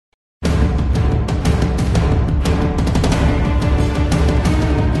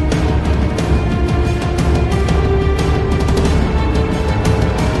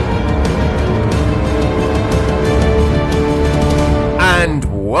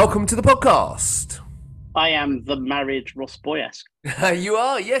welcome to the podcast. I am the married Ross Boyask. You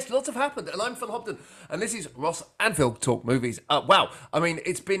are, yes, lots have happened, and I'm Phil Hobden, and this is Ross and Phil Talk Movies. Wow, I mean,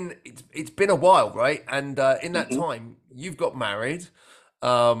 it's been a while, right? And in that time, you've got married.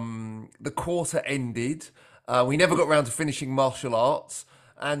 The quarter ended. We never got around to finishing martial arts,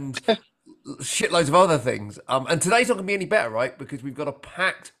 and shitloads of other things. And today's not going to be any better, right? Because we've got a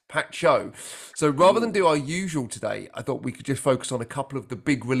packed show. So rather than do our usual today, I thought we could just focus on a couple of the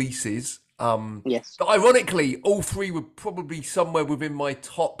big releases. Yes. But ironically, all three were probably somewhere within my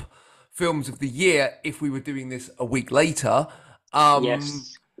top films of the year if we were doing this a week later.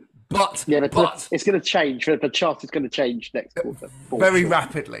 Yes. But it's going to change. The chart is going to change next quarter. Very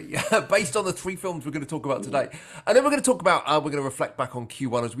rapidly, based on the three films we're going to talk about today. And then we're going to talk about, we're going to reflect back on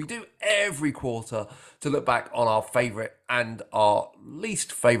Q1 as we do every quarter to look back on our favourite and our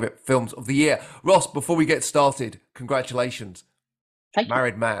least favourite films of the year. Ross, before we get started, congratulations. Thank you.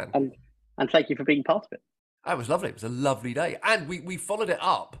 Married man. And thank you for being part of it. It was lovely. It was a lovely day. And we followed it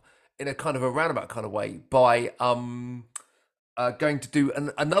up in a kind of a roundabout kind of way by going to do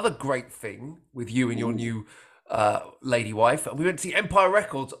another great thing with you and your new lady wife. And we went to see Empire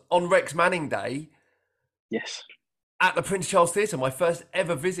Records on Rex Manning Day. Yes. At the Prince Charles Theatre, my first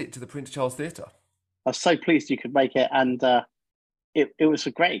ever visit to the Prince Charles Theatre. I was so pleased you could make it, and it was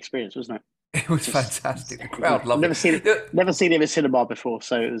a great experience, wasn't it? It was fantastic. The crowd loved it. Never seen it in a cinema before,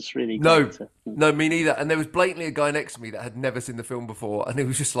 so it was really great. No, me neither. And there was blatantly a guy next to me that had never seen the film before, and it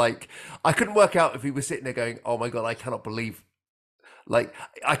was just like, I couldn't work out if he was sitting there going, "Oh my god, I cannot believe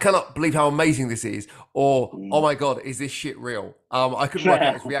how amazing this is," or "Oh my god, is this shit real?" I couldn't work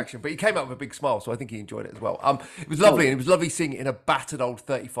out his reaction, but he came out with a big smile, so I think he enjoyed it as well. It was lovely, and it was lovely seeing it in a battered old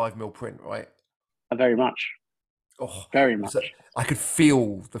 35mm print, right? Very much. Oh, very much. I could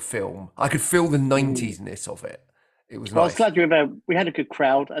feel the film. I could feel the 90s-ness of it. It was nice. I was glad you were there. We had a good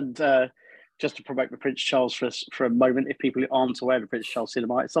crowd, and just to promote the Prince Charles for a moment, if people aren't aware of the Prince Charles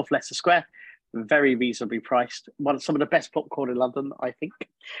Cinema, it's off Leicester Square, very reasonably priced. Some of the best popcorn in London, I think.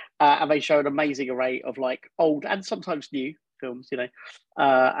 And they show an amazing array of like old and sometimes new films,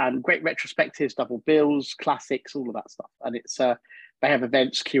 and great retrospectives, double bills, classics, all of that stuff. And it's they have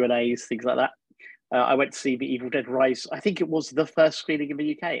events, Q&As, things like that. I went to see The Evil Dead Rise. I think it was the first screening in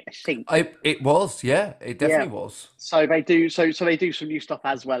the UK. I think it was. Yeah, it definitely was. So they do. So they do some new stuff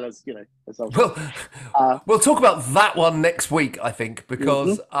as well as We'll talk about that one next week, I think,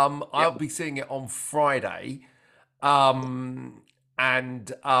 because I'll be seeing it on Friday, you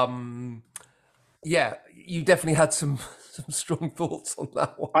definitely had some strong thoughts on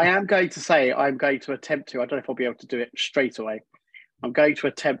that one. I am going to say I'm going to attempt to. I don't know if I'll be able to do it straight away. I'm going to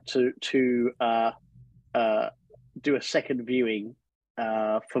attempt to do a second viewing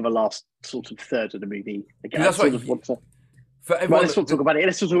for the last sort of third of the movie. Again, that's right. For everyone, let's not talk about it.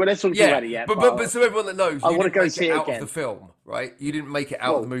 Let's talk about it. Yeah, but so everyone that knows, I want to go see it out again. of the film, right? You didn't make it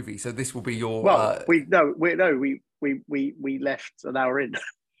out of the movie, so this will be your. Well, we left an hour in.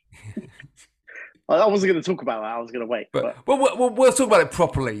 I wasn't going to talk about that. I was going to wait. But we'll talk about it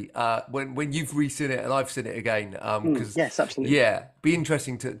properly when you've re-seen it and I've seen it again. Yes, absolutely. Yeah, be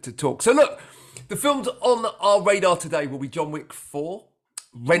interesting to talk. So look, the films on our radar today will be John Wick 4,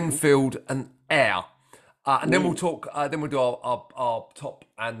 Renfield, and Air. And then we'll talk. Then we'll do our top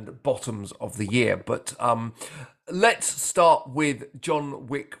and bottoms of the year. But let's start with John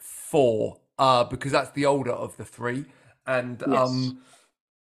Wick 4 because that's the older of the three. And yes.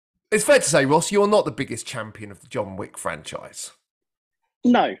 It's fair to say, Ross, you're not the biggest champion of the John Wick franchise.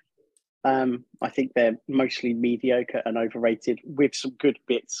 No. I think they're mostly mediocre and overrated with some good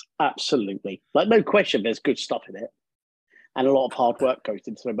bits. Absolutely. Like, no question, there's good stuff in it. And a lot of hard work goes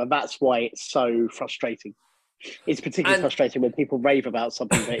into them. And that's why it's so frustrating. It's particularly frustrating when people rave about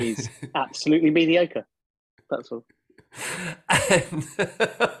something that is absolutely mediocre. That's all.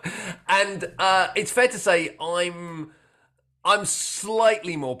 And it's fair to say I'm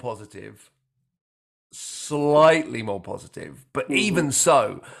slightly more positive, but even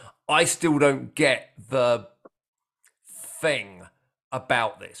so, I still don't get the thing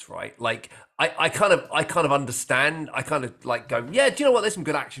about this, right? Like, I kind of understand. I kind of like go, yeah, do you know what? There's some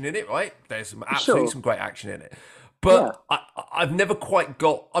good action in it, right? There's some absolutely some great action in it. But yeah. I've never quite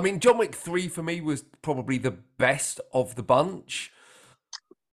got... I mean, John Wick 3 for me was probably the best of the bunch.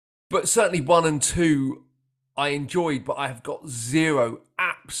 But certainly 1 and 2... I enjoyed, but I have got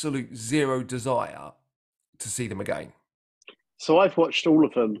absolute zero desire to see them again. So I've watched all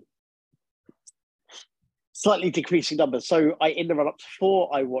of them, slightly decreasing numbers. So in the run-up to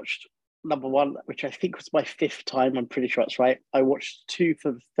 4, I watched number 1, which I think was my 5th time. I'm pretty sure that's right. I watched 2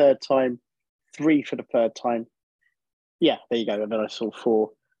 for the 3rd time, 3 for the 3rd time. Yeah, there you go. And then I saw 4.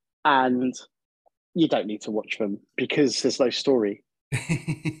 and you don't need to watch them because there's no story.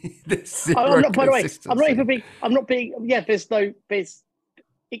 There's I'm zero not. By the way, I'm not even consistency. being. I'm not being. Yeah, there's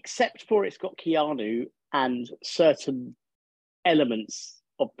except for it's got Keanu and certain elements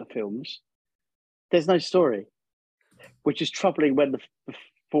of the films. There's no story, which is troubling when the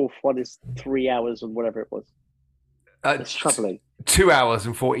fourth one is 3 hours and whatever it was. Uh, It's troubling. 2 hours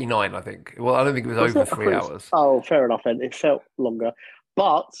and 49, I think. Well, I don't think it was Was over it? I thought three it was. hours. Oh, fair enough. Then it felt longer,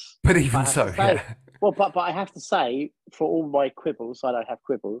 but But I even have to so, say, yeah. well, but I have to say, for all my quibbles, I don't have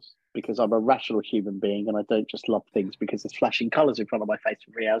quibbles because I'm a rational human being and I don't just love things because there's flashing colours in front of my face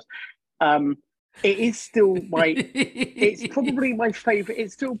for 3 hours. Um, it is still my. It's probably my favorite.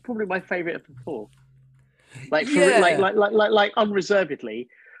 It's still probably my favorite of the four. Like for Yeah. like unreservedly,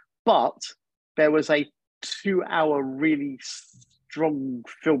 but there was a 2 hour really strong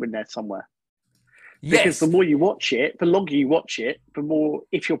film in there somewhere. Because the Yes. more you watch it, the longer you watch it, the more,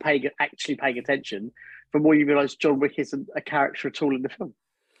 if you're actually paying attention, the more you realise John Wick isn't a character at all in the film.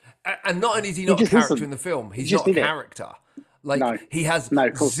 And not only is he He not a just character in isn't. the film, He he's just not a did it. character. Like No, he has no,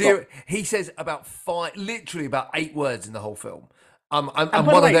 of course not. zero. He says about five, literally about 8 words in the whole film. And And by the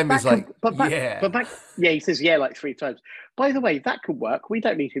one of way, them is like, yeah, yeah, he says yeah like 3 times. By the way, that could work. We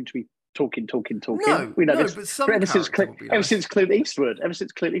don't need him to be talking. no, We know no, this. but some character would be Ever nice. since Clint Eastwood.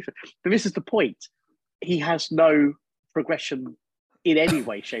 But this is the point. He has no progression in any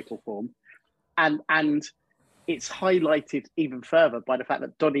way, shape, or form, and it's highlighted even further by the fact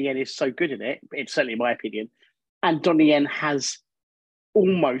that Donnie Yen is so good in it. It's certainly my opinion, and Donnie Yen has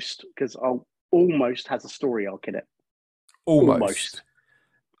almost has a story arc in it. Almost. Almost.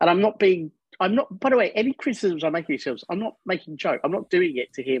 And I'm not, by the way, any criticisms I'm making yourselves, I'm not making joke. I'm not doing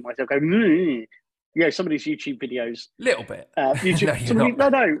it to hear myself go, some of these YouTube videos, Little bit. No, YouTube, you're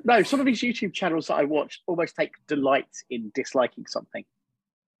not. no, some of these YouTube channels that I watch almost take delight in disliking something.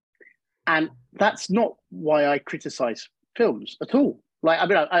 And that's not why I criticize films at all. Like, I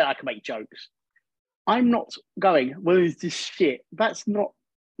mean, I can make jokes. I'm not going, well, is this shit? That's not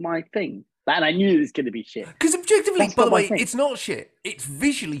my thing. And I knew it was going to be shit. Because objectively, That's by not the my way, thing. it's not shit. It's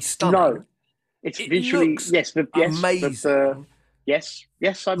visually No, stunning. it's It visually looks yes, amazing.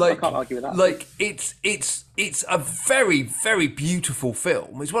 yes. I Like, can't argue with that. like it's a very very beautiful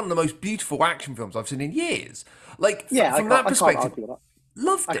film. It's one of the most beautiful action films I've seen in years. Like Yeah, from that I can't perspective, argue with that.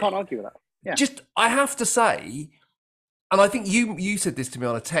 loved I it. can't argue with that. Yeah, Just I have to say, and I think you said this to me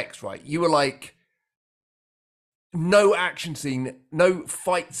on a text, right? You were like, no action scene, no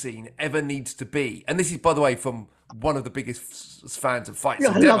fight scene ever needs to be, and this is by the way from one of the biggest fans of fight yeah.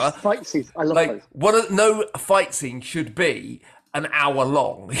 I scenes love ever. fight scenes. I love Like those. no fight scene should be an hour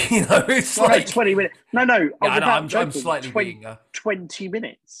long. You know, it's No, like 20 minutes. No. yeah, I know. Without I'm joking, slightly being 20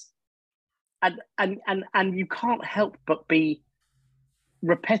 minutes, and you can't help but be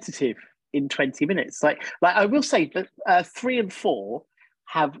repetitive in 20 minutes. Like I will say that 3 and 4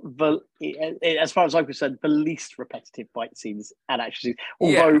 have as far as I'm concerned, the least repetitive fight scenes and action scenes.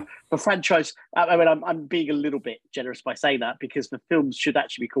 Although yeah. the franchise, I mean, I'm being a little bit generous by saying that because the films should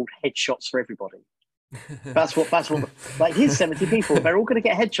actually be called Headshots for Everybody. That's what. Like here's 70 people. They're all going to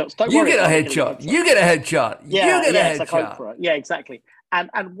get headshots. Don't You worry. get a Get headshot. You get a headshot. Yeah, You get yeah. a It's like hope headshot. for it. Yeah, exactly. And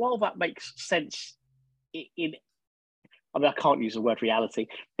while that makes sense in I mean, I can't use the word reality,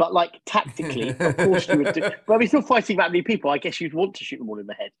 but like tactically, of course you would do. Well, if you're fighting that many people, I guess you'd want to shoot them all in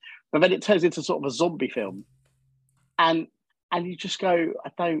the head. But then it turns into sort of a zombie film, and you just go,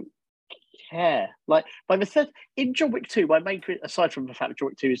 I don't care. Like by the third in John Wick 2, my main aside from the fact that John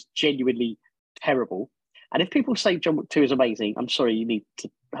Wick 2 is genuinely terrible, and if people say John Wick 2 is amazing, I'm sorry, you need to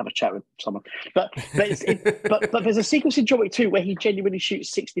have a chat with someone. But but there's a sequence in John Wick 2 where he genuinely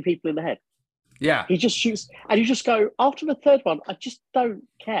shoots 60 people in the head. Yeah. He just shoots, and you just go, after the third one, I just don't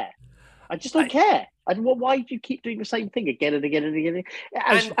care. I just don't care. Why do you keep doing the same thing again and again and again?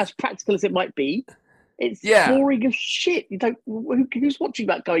 As practical as it might be, it's boring as shit. You don't. Who's watching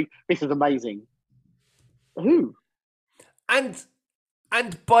that going, this is amazing? Who? And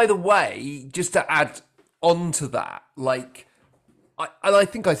by the way, just to add on to that, like, I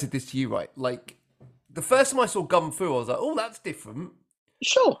think I said this to you, right? Like, the first time I saw Gun Fu, I was like, oh, that's different.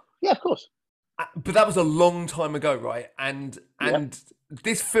 Sure. Yeah, of course. But that was a long time ago, right? And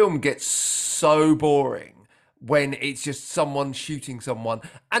this film gets so boring when it's just someone shooting someone,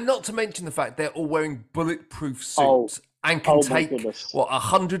 and not to mention the fact they're all wearing bulletproof suits and can take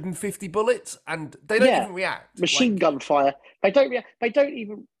 150 bullets, and they don't even react. Machine gun fire. They don't react. They don't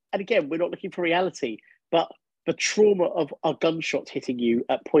even. And again, we're not looking for reality, but the trauma of a gunshot hitting you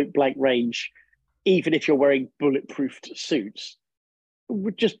at point blank range, even if you're wearing bulletproof suits,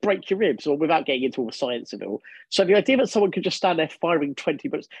 would just break your ribs, or without getting into all the science of it all. So the idea that someone could just stand there firing 20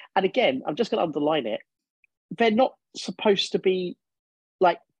 bullets, and again, I'm just going to underline it, they're not supposed to be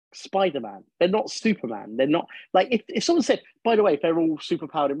like Spider-Man. They're not Superman. They're not like if someone said, by the way, if they're all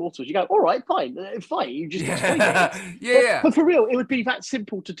superpowered immortals, you go, all right, fine, fine. You just explain it. Yeah. But for real, it would be that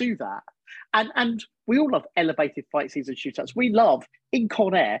simple to do that. And we all love elevated fight scenes and shootouts. We love in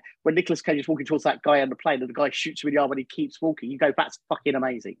Con Air when Nicolas Cage is walking towards that guy on the plane and the guy shoots him in the arm and he keeps walking. You go, that's fucking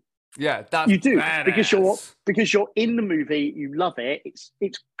amazing. Yeah, that's you do badass. because you're in the movie. You love it.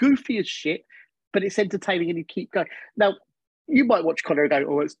 It's goofy as shit, but it's entertaining and you keep going. Now, you might watch Con Air and go,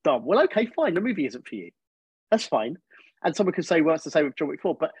 oh, it's dumb. Well, okay, fine. The movie isn't for you. That's fine. And someone could say, well, it's the same with John Wick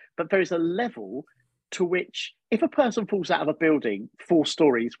 4. But there is a level to which if a person falls out of a building 4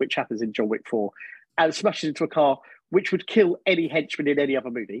 stories, which happens in John Wick 4, and smashes into a car, which would kill any henchman in any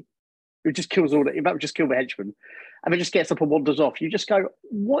other movie, it just kills all that would just kill the henchman, and then just gets up and wanders off. You just go,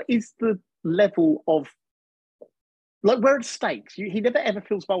 what is the level of, like, where are the stakes? He never ever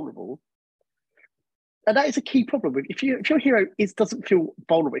feels vulnerable. And that is a key problem. If your hero doesn't feel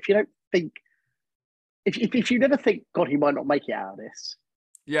vulnerable, if you don't think, if you never think, God, he might not make it out of this,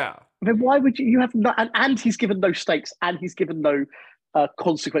 yeah, then why would you have not? And he's given no stakes, and he's given no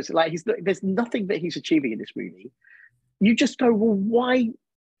consequences. Like there's nothing that he's achieving in this movie. You just go, well, why?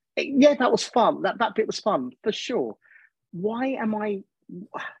 Yeah, that was fun. That bit was fun for sure. Why am I?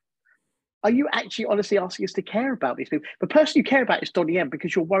 Are you actually honestly asking us to care about these people? The person you care about is Donnie Yen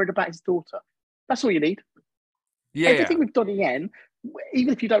because you're worried about his daughter. That's all you need. Yeah. Everything with Donnie Yen,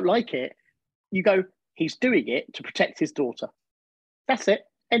 even if you don't like it, you go, he's doing it to protect his daughter. That's it.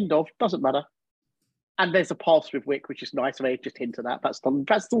 End of. Doesn't matter. And there's a past with Wick, which is nice. They just hint at that. That's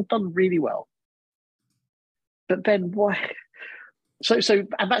all done really well. But then why? So,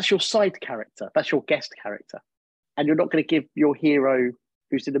 and that's your side character. That's your guest character. And you're not going to give your hero,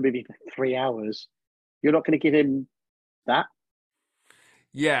 who's in the movie for 3 hours, you're not going to give him that.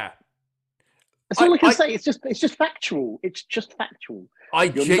 Yeah. That's all I can say. It's just factual. It's just factual. I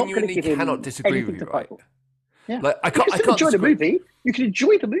genuinely cannot disagree with you, right? Yeah. Like, I can't enjoy the movie. You can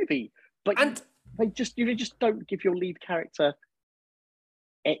enjoy the movie, but you just don't give your lead character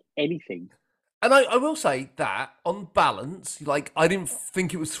anything. And I will say that on balance, like, I didn't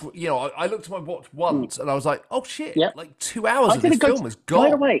think it was, I looked at my watch once and I was like, oh shit, like 2 hours of this film is gone. By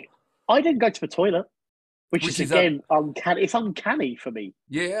the way, I didn't go to the toilet, which is again uncanny. It's uncanny for me.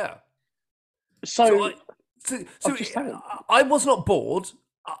 Yeah. So I was not bored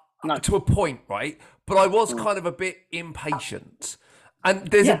no. to a point, right? But I was kind of a bit impatient. And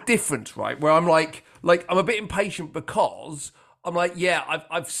there's a difference, right? Where I'm like I'm a bit impatient because I'm like, yeah,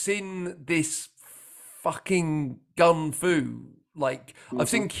 I've seen this fucking gun fu. Like, I've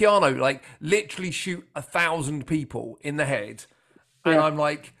seen Keanu like literally shoot 1,000 people in the head, and I'm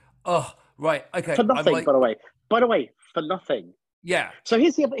like, oh, right, okay, for nothing. By the way, for nothing. Yeah. So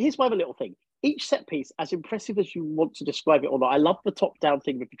here's my other little thing. Each set piece, as impressive as you want to describe it or not, I love the top-down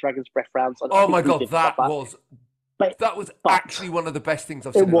thing with the Dragon's Breath rounds. Oh my god, that was actually one of the best things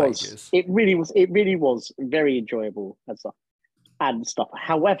I've seen in ages. It really was very enjoyable and stuff.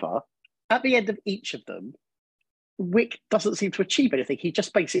 However, at the end of each of them, Wick doesn't seem to achieve anything. He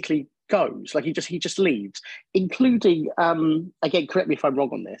just basically goes, like he just leaves, including again, correct me if I'm wrong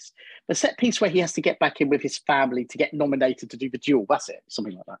on this, the set piece where he has to get back in with his family to get nominated to do the duel. That's it,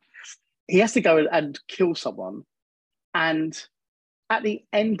 something like that. He has to go and kill someone, and at the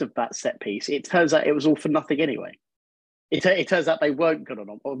end of that set piece, it turns out it was all for nothing anyway. It turns out they weren't good or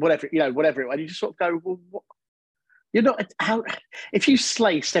whatever, whatever. And you just sort of go, well, what? You're not how if you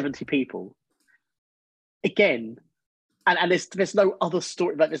slay 70 people again, and there's no other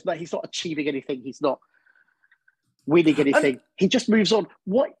story. Like he's not achieving anything. He's not winning anything. He just moves on.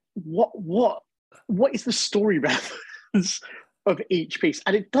 What is the story relevance of each piece?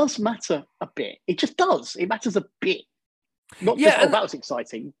 And it does matter a bit. It just does. It matters a bit. Not just, that was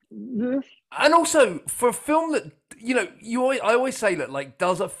exciting. And also, for a film that, I always say that, like,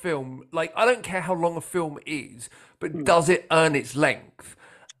 does a film, like, I don't care how long a film is, but does it earn its length?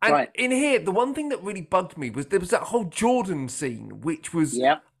 And in here, the one thing that really bugged me was there was that whole Jordan scene, which was...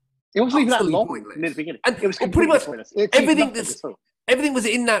 Yeah. It wasn't even that long pointless. in the beginning. And it was pretty much pointless. Everything was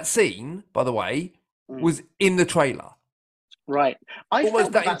in that scene, by the way, was in the trailer. Right.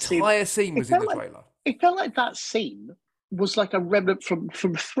 Almost that entire scene was in the trailer. It felt like that scene was like a remnant from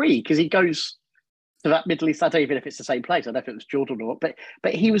 3, because he goes to that Middle East. I don't even know if it's the same place. I don't know if it was Jordan or not,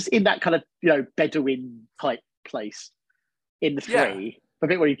 but he was in that kind of Bedouin type place in the 3. Yeah. The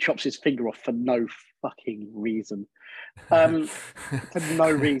bit where he chops his finger off for no fucking reason, for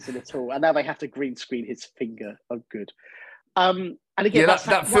no reason at all. And now they have to green screen his finger. Oh, good. And And again, Yeah,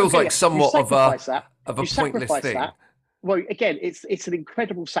 that feels like you somewhat sacrifice that. of a You pointless sacrifice thing. that. Well, again, it's an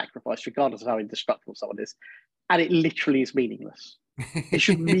incredible sacrifice, regardless of how indestructible someone is, and it literally is meaningless. It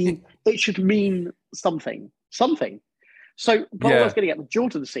should mean something, something. So, but what I was Yeah. getting at, the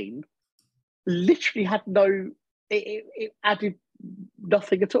Jordan scene literally had no. It added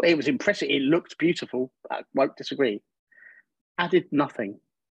nothing at all. It was impressive. It looked beautiful. I won't disagree. Added nothing.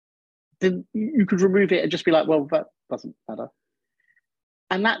 Then you could remove it and just be like, well, that doesn't matter.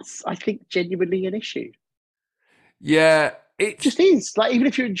 And that's, I think, genuinely an issue. Yeah, It just is. Like, even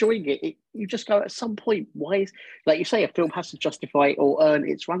if you're enjoying it, you just go at some point, why is, like you say, a film has to justify or earn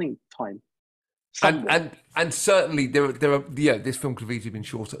its running time and somewhat. and certainly there are yeah, this film could have easily been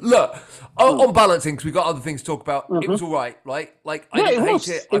shorter. Look, on balancing, because we got other things to talk about. It was all right, right? Like I Yeah, didn't it hate was.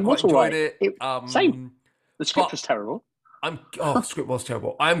 it. I It quite was all enjoyed right. it. Same. The script But was terrible. script was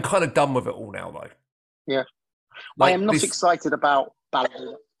terrible. I am kind of done with it all now, though. Yeah. I Like am not this. excited about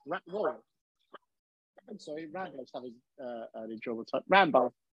Ballerina. I'm sorry, Rambo's having an enjoyable time.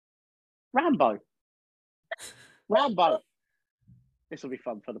 Rambo. This will be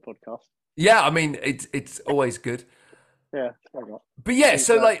fun for the podcast. Yeah, I mean it's always good. Yeah, why not? But yeah,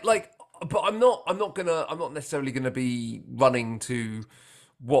 so but I'm not necessarily gonna be running to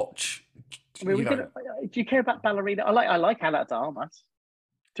watch. I mean, You know, do you care about Ballerina? I like Ana de Armas.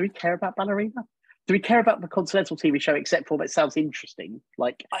 Do we care about Ballerina? Do we care about the Continental TV show except for that it sounds interesting?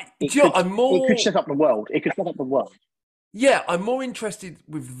 Like do you know, I'm it could more. set up the world. It could set up the world. Yeah, I'm more interested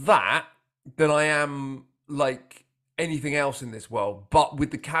with that than I am like anything else in this world. But with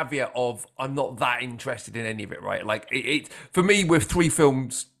the caveat of I'm not that interested in any of it, right? Like it for me, with three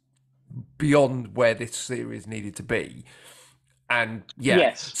films beyond where this series needed to be, and yeah.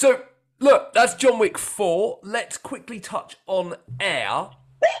 Yes. So look, that's John Wick 4. Let's quickly touch on Air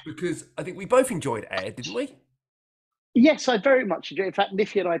because I think we both enjoyed Air, didn't we? Yes, I very much enjoyed it. In fact,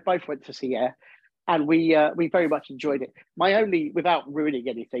 Niffy and I both went to see Air, and we very much enjoyed it. My only, without ruining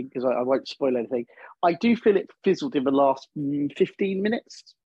anything, because I won't spoil anything, I do feel it fizzled in the last 15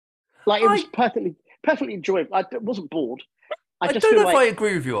 minutes. Like it was perfectly enjoyable. I wasn't bored. I just don't feel know if like I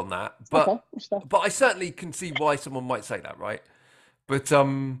agree with you on that, but I certainly can see why someone might say that, right? But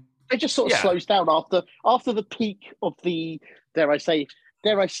it just sort of yeah. slows down after the peak of the dare I say,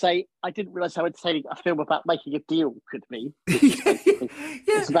 I didn't realize how entertaining a film about making a deal could be.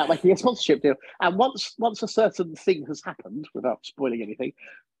 It's about making a sponsorship deal. And once a certain thing has happened, without spoiling anything,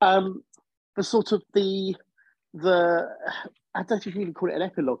 the sort of the I don't know if you can even call it an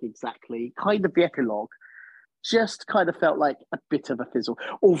epilogue exactly, kind of the epilogue, just kind of felt like a bit of a fizzle.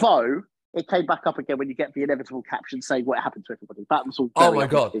 Although it came back up again when you get the inevitable caption saying what happened to everybody. That was all very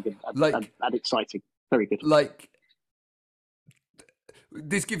interesting and exciting. Very good. Like,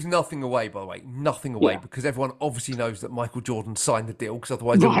 this gives nothing away, by the way, nothing away, because everyone obviously knows that Michael Jordan signed the deal, because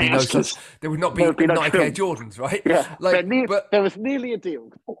otherwise there would not be Nike Air Jordans, right? Yeah, but there was nearly a deal.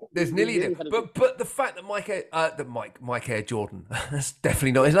 There's nearly a deal, but the fact that Mike Air Jordan, that's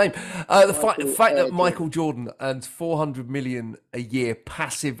definitely not his name. The fact that Michael Jordan earns 400 million a year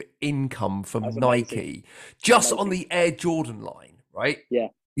passive income from Nike just on the Air Jordan line, right? Yeah.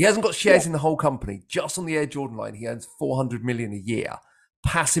 He hasn't got shares in the whole company. Just on the Air Jordan line, he earns 400 million a year.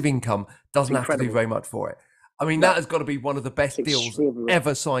 Passive income, doesn't have to do very much for it. I mean, that has got to be one of the best deals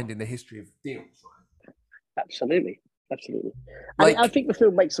ever signed in the history of deals. Absolutely. Like, I think the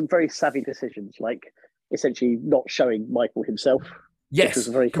film makes some very savvy decisions, like essentially not showing Michael himself. Yes, which was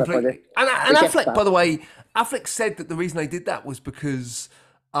a very completely. And Affleck, by the way, Affleck said that the reason they did that was because,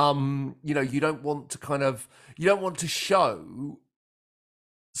 you don't want to show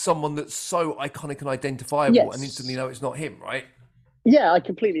someone that's so iconic and identifiable and instantly know it's not him, right? Yeah, I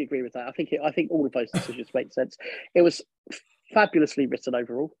completely agree with that. I think all of those decisions make sense. It was fabulously written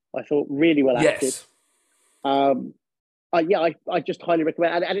overall. I thought really well acted. I just highly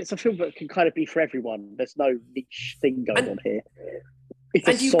recommend, and it's a film that can kind of be for everyone. There's no niche thing going on here. It's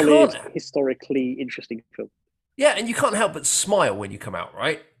a solid, historically interesting film. Yeah, and you can't help but smile when you come out,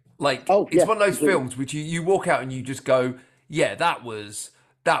 right? Like, it's one of those films which you walk out and you just go, yeah, that was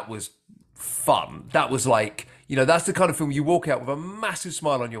fun. That was like, that's the kind of film you walk out with a massive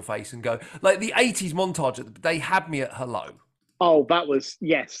smile on your face and go, like the 80s montage, they had me at hello. Oh, that was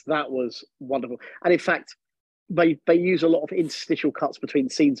wonderful. And in fact, they use a lot of interstitial cuts between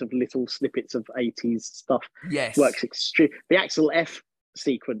scenes of little snippets of 80s stuff. Yes. Works extreme. The Axel F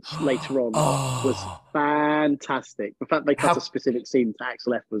sequence later on was fantastic. The fact they cut a specific scene to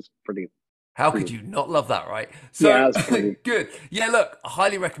Axel F was brilliant. How could you not love that, right? So good. Yeah, look, I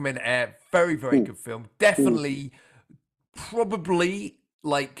highly recommend Air. Very, very good film. Definitely, probably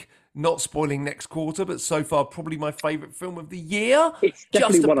like not spoiling next quarter, but so far probably my favourite film of the year. It's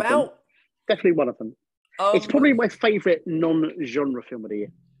definitely Just one of them. about. Definitely one of them. It's probably my favourite non-genre film of the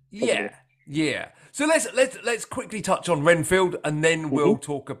year. Possibly. Yeah. So let's quickly touch on Renfield, and then we'll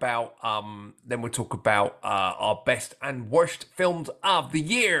talk about our best and worst films of the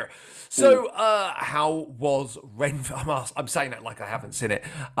year. So how was Renfield? I'm saying that like I haven't seen it,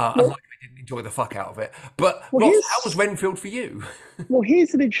 and like I didn't enjoy the fuck out of it. But Ross, how was Renfield for you? Well,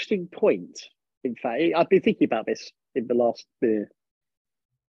 here's an interesting point. In fact, I've been thinking about this in the last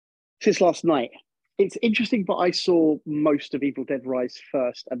since last night. It's interesting, but I saw most of Evil Dead Rise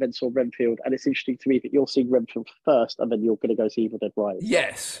first and then saw Renfield. And it's interesting to me that you're seeing Renfield first and then you're going to go see Evil Dead Rise.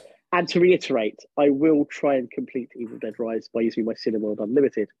 Yes. And to reiterate, I will try and complete Evil Dead Rise by using my Cineworld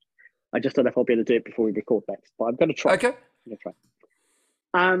Unlimited. I just don't know if I'll be able to do it before we record next, but I'm going to try. Okay. I'm going to try.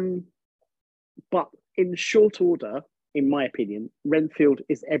 But in short order, in my opinion, Renfield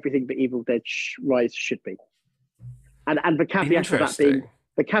is everything that Evil Dead Rise should be. And the caveat of that being...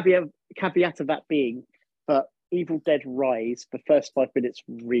 The caveat of that being that Evil Dead Rise, the first 5 minutes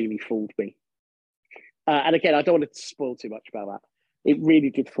really fooled me. And again, I don't want to spoil too much about that. It really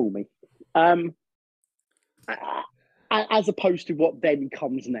did fool me. As opposed to what then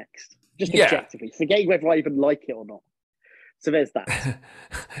comes next. Just objectively. Forgetting whether I even like it or not. So there's that.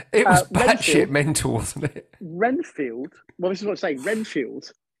 It was batshit mental, wasn't it? Renfield, well, this is what I'm saying. Renfield,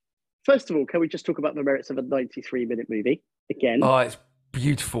 first of all, can we just talk about the merits of a 93-minute movie again? Oh, it's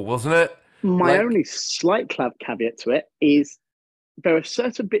beautiful, wasn't it? My only slight caveat to it is there are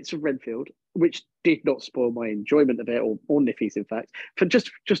certain bits of Renfield which did not spoil my enjoyment of it, or Niffy's, in fact. For just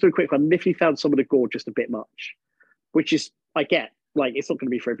a quick one, Niffy found some of the gore just a bit much, which is, I get, like, it's not going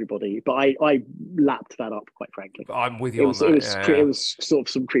to be for everybody, but I lapped that up, quite frankly. I'm with you on that. It was sort of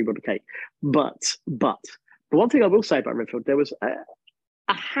some cream on the cake. But the one thing I will say about Renfield, there was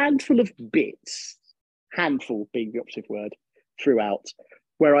a handful of bits, handful being the operative word, throughout,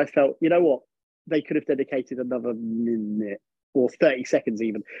 where I felt, you know what, they could have dedicated another minute or 30 seconds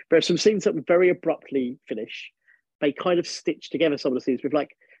even. There are some scenes that very abruptly finish. They kind of stitch together some of the scenes with,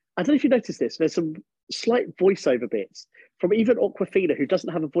 like, I don't know if you noticed this, there's some slight voiceover bits from even Awkwafina, who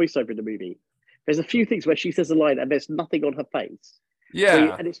doesn't have a voiceover in the movie. There's a few things where she says a line and there's nothing on her face.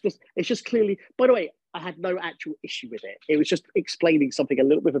 Yeah. And it's just clearly, by the way, I had no actual issue with it. It was just explaining something a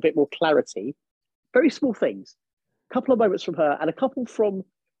little with a bit more clarity. Very small things. Couple of moments from her and a couple from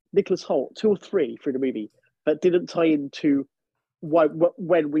Nicholas Hoult, 2 or 3 through the movie, that didn't tie into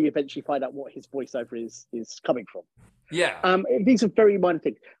when we eventually find out what his voiceover is coming from. Yeah. These are very minor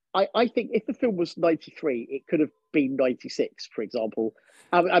things. I think if the film was 93, it could have been 96, for example.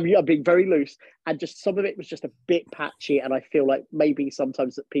 I'm being very loose, and just some of it was just a bit patchy, and I feel like maybe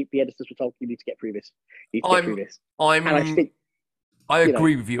sometimes that the editors were told, you need to get through this. And I think, I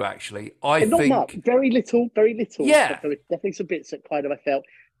agree with you, actually. I think... Not much, very little. Yeah. But there were definitely some bits that kind of I felt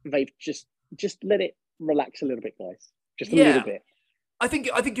they've just let it relax a little bit, guys. Just a little bit. I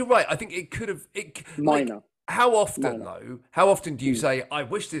think you're right. I think it could have... Minor. Like, how often do you say, I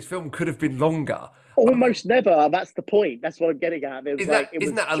wish this film could have been longer? Almost never. That's the point. That's what I'm getting at.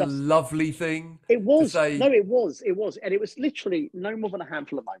 Isn't that a lovely thing? It was. No, it was. It was. And it was literally no more than a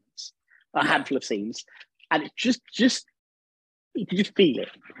handful of moments, a handful of scenes. And it just you could just feel it.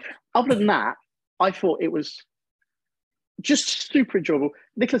 Other than that, I thought it was just super enjoyable.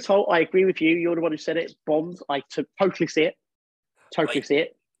 Nicholas Hoult, I agree with you. You're the one who said it. Bond, I totally see it. Totally see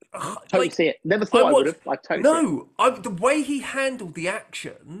it. See it. Never thought I would have. I totally the way he handled the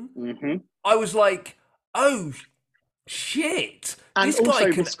action, I was like, oh shit! And this also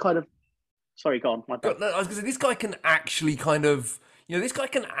guy can kind of. Sorry, go on. My bad. No, I was going to say this guy can actually this guy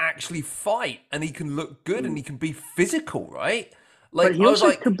can actually fight, and he can look good, and he can be physical, right? Like, but he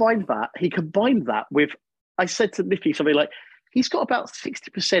also combined that. He combined that with. I said to Niffy something like, he's got about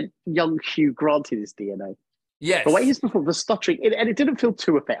 60% young Hugh Grant in his DNA. Yes. The way his performance, the stuttering, and it didn't feel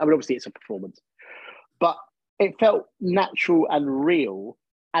too effective. I mean, obviously it's a performance, but it felt natural and real.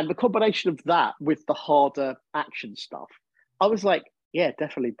 And the combination of that with the harder action stuff, I was like, yeah,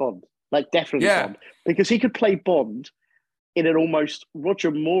 definitely Bond. Like, definitely Bond. Because he could play Bond in an almost Roger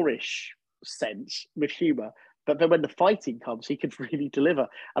Moore-ish sense with humour. But then when the fighting comes, he could really deliver. And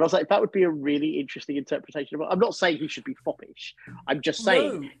I was like, that would be a really interesting interpretation of it. I'm not saying he should be foppish. I'm just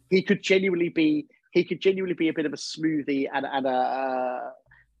saying he could genuinely be a bit of a smoothie and a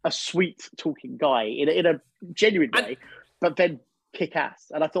sweet talking guy in a genuine way, but then kick ass.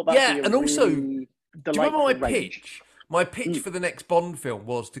 And I thought that would be also, really do you remember my pitch? My pitch for the next Bond film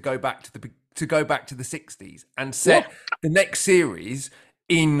was to go back to the 60s and set the next series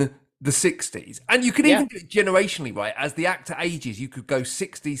in the 60s. And you could Yeah, even do it generationally, right? As the actor ages, you could go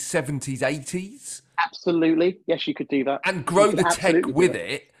 60s, 70s, 80s absolutely. Yes, you could do that. and You grow could the tech absolutely do with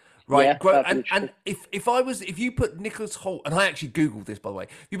that. it, right? Yeah, Grow that'd be and interesting. if you put Nicholas Holt, and I actually Googled this by the way,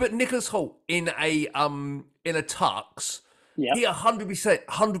 if you put Nicholas Holt in a tux, Yeah. he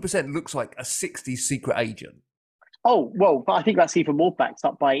 100% looks like a 60s secret agent. Oh, well, but I think that's even more backed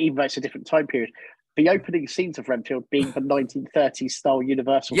up by, even though it's a different time period, the opening scenes of Renfield being the 1930s style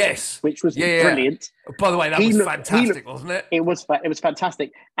Universal thing, Yes. which was Yeah, yeah. brilliant. By the way, that was fantastic, wasn't it? It was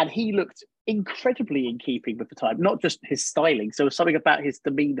fantastic. And he looked incredibly in keeping with the time, not just his styling. So there was something about his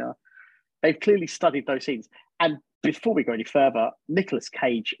demeanor. They've clearly studied those scenes. And before we go any further, Nicolas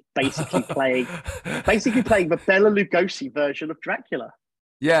Cage basically playing the Bela Lugosi version of Dracula,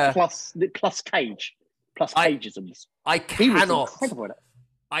 Yeah. plus Cage, plus I Cageisms. I He was cannot incredible in it.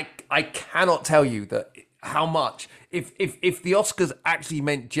 I cannot tell you that how much if the Oscars actually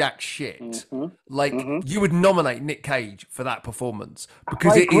meant jack shit, like Mm-hmm. you would nominate Nick Cage for that performance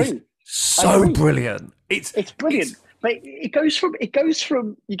because I it is agree. I so agree. brilliant. It's brilliant. But it goes from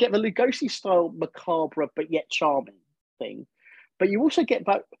you get the Lugosi style macabre but yet charming thing, but you also get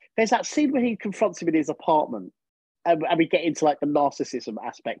that there's that scene where he confronts him in his apartment, and we get into like the narcissism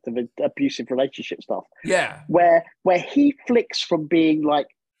aspect of abusive relationship stuff, Yeah. where he flicks from being like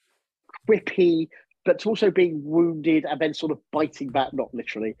quippy but to also being wounded and then sort of biting back, not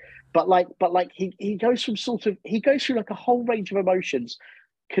literally, but he goes from he goes through like a whole range of emotions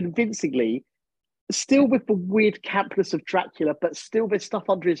convincingly, still with the weird campness of Dracula, but still there's stuff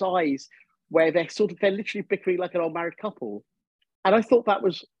under his eyes where they're literally bickering like an old married couple. And I thought that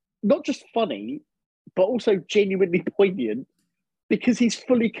was not just funny, but also genuinely poignant because he's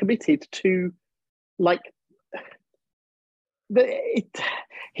fully committed to like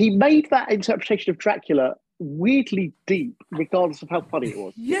he made that interpretation of Dracula weirdly deep, regardless of how funny it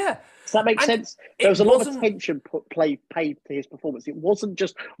was. Yeah. Does that make And sense? There was a lot of attention paid to his performance. It wasn't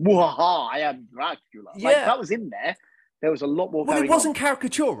just "Waha, I am Dracula." Like yeah. that was in there. There was a lot more Well, it going wasn't on.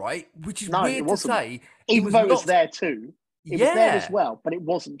 caricature, right? Which is No, it weird to wasn't. say. It Even was though it was not. there too, it was there as Yeah. well. But it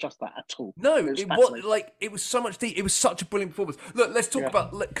wasn't just that at all. No, It was it was fascinating. like it was so much deep. It was such a brilliant performance. Look, let's talk Yeah.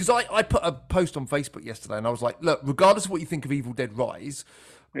 about because I put a post on Facebook yesterday and I was like, look, regardless of what you think of Evil Dead Rise,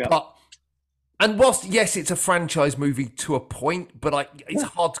 Yeah. but and whilst yes, it's a franchise movie to a point, but it's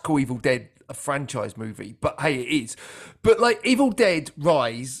hard to call Evil Dead a franchise movie. But hey, it is. But like Evil Dead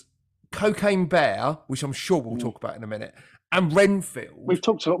Rise, Cocaine Bear, which I'm sure we'll talk about in a minute, and Renfield. We've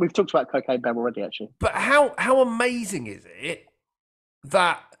talked about Cocaine Bear already, actually. But how amazing is it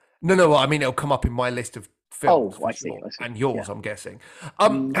that no, I mean it'll come up in my list of films for sure, and yours, I'm guessing.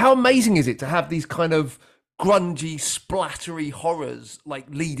 How amazing is it to have these kind of grungy, splattery horrors like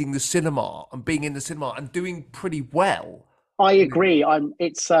leading the cinema and being in the cinema and doing pretty well? I agree.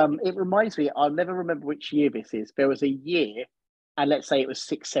 It reminds me, I'll never remember which year this is. There was a year, and let's say it was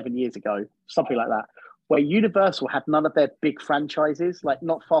 6, 7 years ago, something like that, where Universal had none of their big franchises, like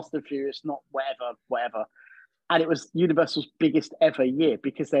not Fast and Furious, not whatever. And it was Universal's biggest ever year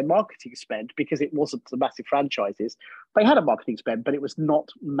because their marketing spend, because it wasn't the massive franchises, they had a marketing spend, but it was not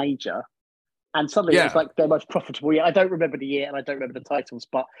major. And suddenly it was like their most profitable year. I don't remember the year and I don't remember the titles,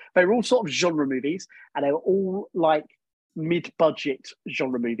 but they were all sort of genre movies and they were all like mid-budget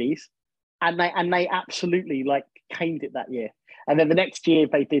genre movies. And they absolutely like caned it that year. And then the next year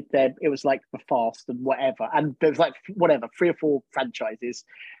they did it was like The Fast and whatever. And there was like whatever, 3 or 4 franchises.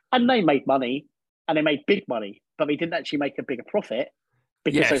 And they made money and they made big money, but they didn't actually make a bigger profit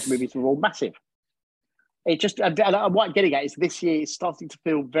because those movies were all massive. It just, and what I'm getting at is this year is starting to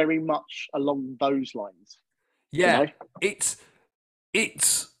feel very much along those lines. Yeah, you know?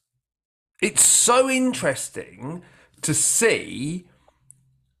 it's so interesting to see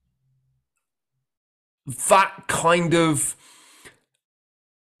that kind of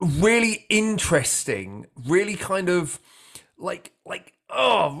really interesting, really kind of like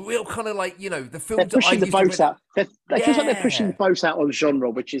real kind of like the films they're pushing the boat out. It feels like they're pushing the boat out on genre,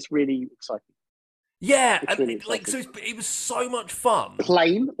 which is really exciting. Yeah, and really so it was so much fun.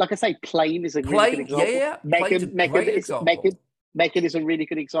 Plane, like I say, Plane is a really good example. Yeah, Megan is a really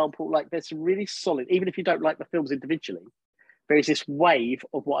good example. Like there's some really solid, even if you don't like the films individually, there is this wave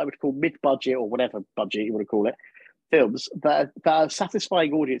of what I would call mid-budget or whatever budget you want to call it, films that are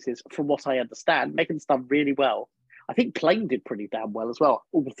satisfying audiences from what I understand. Megan's done really well. I think Plane did pretty damn well as well,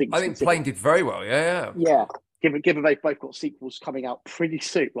 all things I think considered. Plane did very well, yeah. Yeah, given they've both got sequels coming out pretty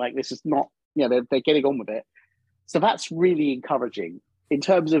soon. Like this is not, they're getting on with it. So that's really encouraging in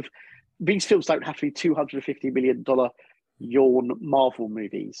terms of these films don't have to be $250 million yawn Marvel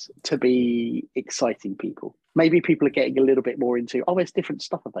movies to be exciting people. Maybe people are getting a little bit more into, oh, there's different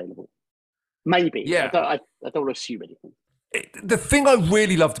stuff available. Maybe. Yeah. I don't want to assume anything. The thing I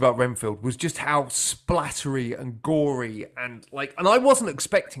really loved about Renfield was just how splattery and gory and I wasn't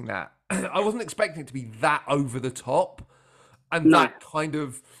expecting that. I wasn't expecting it to be that over the top and that kind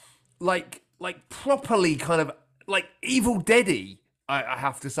of properly kind of like Evil Deady. I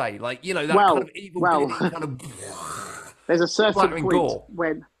have to say, that kind of Evil Deady kind of. There's a certain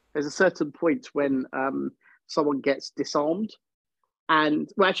point when someone gets disarmed. And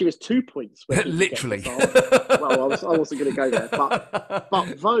actually, there's 2 points where literally. Well, I wasn't going to go there, but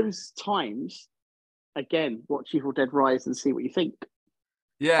those times, again, watch Evil Dead Rise and see what you think.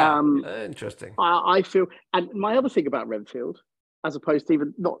 Yeah, interesting. I feel, and my other thing about Renfield, as opposed to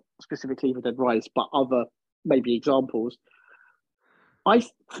even not specifically Evil Dead Rise, but other maybe examples, I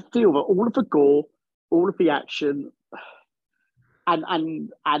feel that all of the gore, all of the action,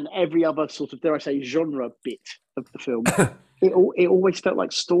 and every other sort of, dare I say, genre bit of the film. It always felt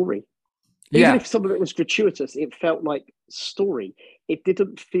like story. Even if some of it was gratuitous, it felt like story. It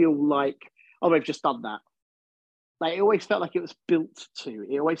didn't feel like, oh, they've just done that. Like, it always felt like it was built to.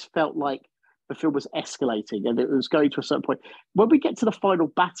 It always felt like the film was escalating and it was going to a certain point. When we get to the final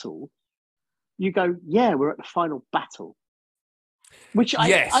battle, you go, yeah, we're at the final battle. Which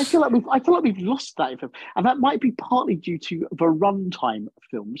I feel like we've lost that in film. And that might be partly due to the runtime of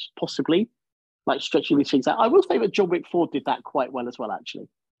films, possibly. Like stretching these things out. I will say that John Wick 4 did that quite well as well, actually.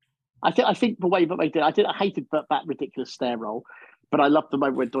 I think the way that they did, I hated that ridiculous stair roll, but I loved the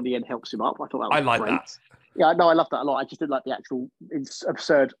moment when Donnie Yen helps him up. I thought that was great. That. Yeah, no, I loved that a lot. I just didn't like the actual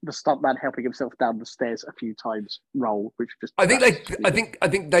absurd, the stuntman helping himself down the stairs a few times roll, which just. I think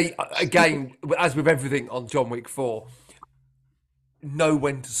they again, as with everything on John Wick 4, know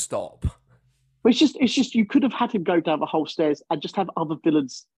when to stop. But it's just you could have had him go down the whole stairs and just have other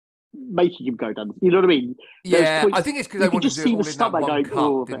villains making him go down. You know what I mean? Yeah, I think it's because they wanted to do it all in that one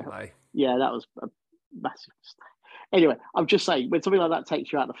cut, didn't they? Yeah, that was a massive mistake. Anyway, I'm just saying, when something like that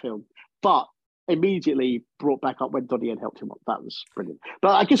takes you out of the film, but immediately brought back up when Donnie Yen helped him up. That was brilliant.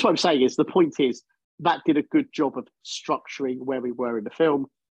 But I guess what I'm saying is the point is that did a good job of structuring where we were in the film,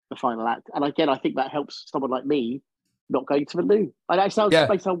 the final act. And again, I think that helps someone like me not going to the loo. I know it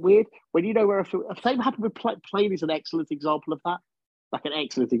may sound weird. When you know where a film... Same happened with Plane is an excellent example of that. Like an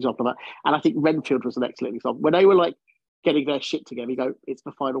excellent example of that. And I think Renfield was an excellent example. When they were like getting their shit together, you go, it's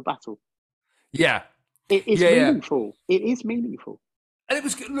the final battle. Yeah. It is meaningful. Yeah. It is meaningful. And it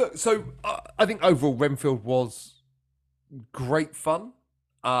was good. Look, so I think overall Renfield was great fun.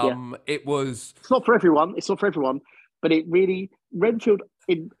 It was... It's not for everyone. But it really... Renfield,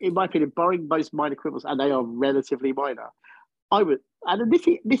 in my opinion, barring most minor quibbles, and they are relatively minor, I would... And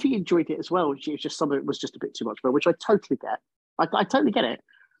Niffy enjoyed it as well. It was just some of it was just a bit too much, which I totally get. I totally get it,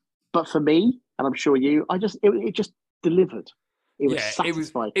 but for me, and I'm sure you, it just delivered. It was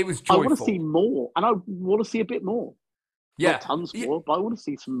satisfying. It was joyful. I want to see more, and I want to see a bit more. Yeah, not tons more, but I want to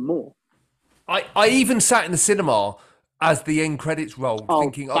see some more. I even sat in the cinema as the end credits rolled,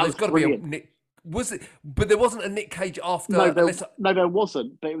 thinking, there's got to be a Nick. Was it? But there wasn't a Nick Cage after. No, there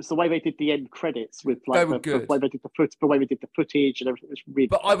wasn't. But it was the way they did the end credits with like the way they did the way they did the footage and everything. It was really.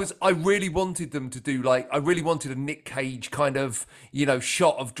 But I really wanted them to do I really wanted a Nick Cage kind of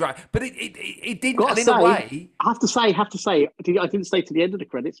shot of drag. But it didn't. And in a way, I have to say, I didn't stay to the end of the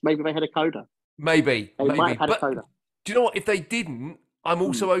credits. Maybe they had a coda. Maybe they might have had a coda. Do you know what? If they didn't, I'm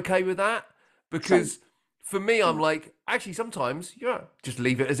also okay with that because. For me, I'm like, actually, sometimes, just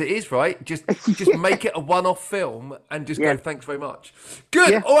leave it as it is, right? Just make it a one-off film and just go, thanks very much. Good.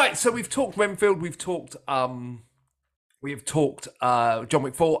 Yeah. All right. So we've talked Renfield, we've talked John Wick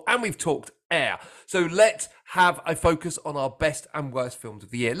 4, and we've talked Air. So let's have a focus on our best and worst films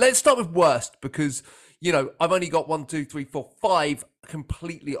of the year. Let's start with worst because, I've only got 1, 2, 3, 4, 5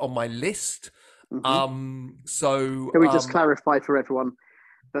 completely on my list. Mm-hmm. So can we just clarify for everyone?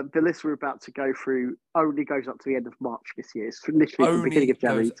 But the list we're about to go through only goes up to the end of March this year. It's literally from the beginning of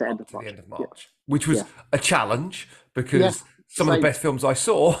January to end of March. Which was a challenge because some of the best films I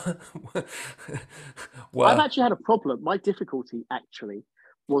saw were... I've actually had a problem. My difficulty actually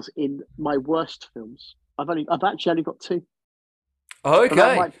was in my worst films. I've actually only got 2.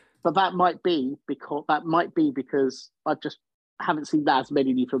 Okay. But that might be because I just haven't seen as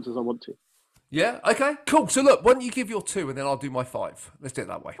many new films as I want to. Yeah, okay, cool. So look, why don't you give your 2 and then I'll do my 5. Let's do it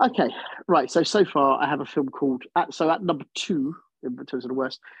that way. Okay, right. So far I have a film called, at number 2, in terms of the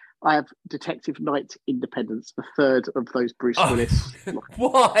worst, I have Detective Night Independence, the third of those Bruce Willis.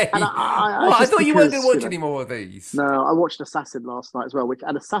 Why? I thought you weren't going to watch any more of these. No, I watched Assassin last night as well,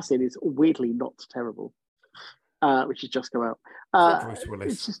 and Assassin is weirdly not terrible. which has just come out. Poor Bruce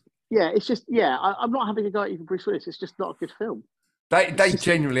Willis. I'm not having a go at even Bruce Willis. It's just not a good film. They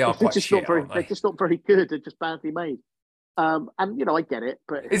genuinely are quite shit, aren't they're they? just not very good. They're just badly made. And you know, I get it,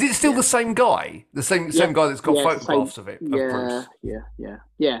 but Is it still the same guy? The same guy that's got photographs of it, of Bruce?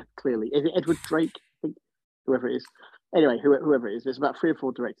 Yeah. Clearly, is it Edward Drake? I think whoever it is. Anyway, whoever it is, there's about 3 or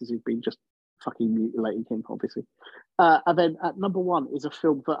 4 directors who've been just fucking mutilating him, obviously. And then at number 1 is a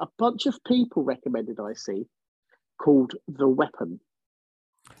film that a bunch of people recommended I see, called The Weapon.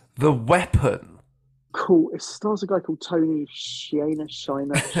 The Weapon. Cool. It stars a guy called Tony Shiena.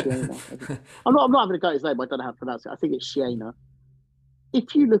 I'm not having a go at his name. I don't know how to pronounce it. I think it's Shiena.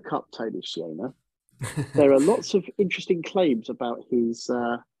 If you look up Tony Shiena, there are lots of interesting claims about his.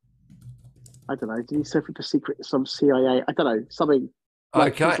 I don't know. Did he serve for some CIA? I don't know, something.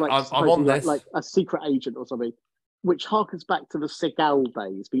 Like, okay, I'm on this. Like a secret agent or something, which harkens back to the Seagal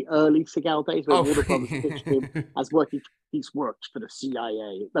days, the early Seagal days, when Warner Brothers pitched him as working. He's worked for the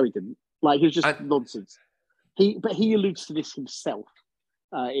CIA. No, he didn't. Like, it was just nonsense. But he alludes to this himself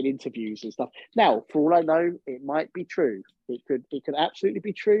in interviews and stuff. Now, for all I know, it might be true. It could absolutely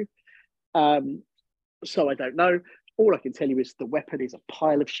be true. So I don't know. All I can tell you is The Weapon is a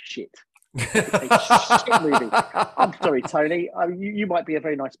pile of shit. It's a shit movie. I'm sorry, Tony. You might be a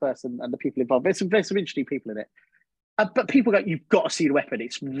very nice person, and the people involved. There's some interesting people in it. But people go, "You've got to see The Weapon.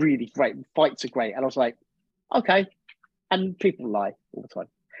 It's really great. Fights are great." And I was like, "Okay." And people lie all the time.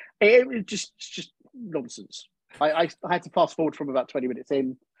 It was just nonsense. I had to fast forward from about 20 minutes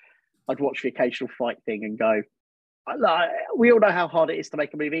in. I'd watch the occasional fight thing and go, we all know how hard it is to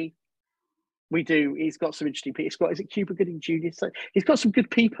make a movie. We do. He's got some interesting people. Is it Cuba Gooding Jr.? So he's got some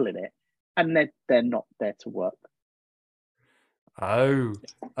good people in it, and they're not there to work. Oh!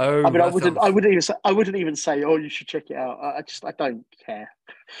 I mean, I wouldn't even say, "Oh, you should check it out." I don't care.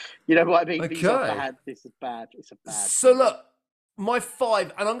 You know what I mean? Okay. These are bad. This is bad. It's a bad. So look, my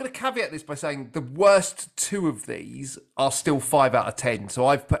 5, and I'm going to caveat this by saying the worst 2 of these are still 5 out of 10. So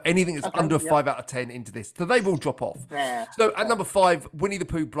I've put anything that's under 5 out of 10 into this, so they will drop off. Yeah. So at number 5, Winnie the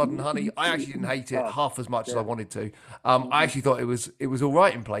Pooh, Blood and Honey. I actually didn't hate it half as much as I wanted to. I actually thought it was all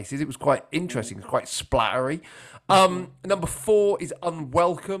right in places. It was quite interesting. It was quite splattery. Number 4 is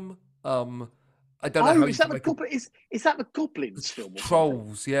Unwelcome. I don't know. Is that the Goblins film?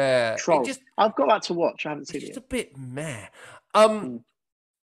 Trolls, yeah. Trolls. I've got that to watch. I haven't seen it. It's a bit meh.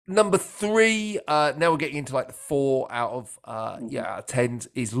 Number 3. Now we're getting into like the 4 out of 10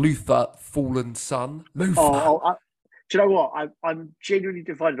 is Luther, Fallen Son. Luther. Do you know what? I'm genuinely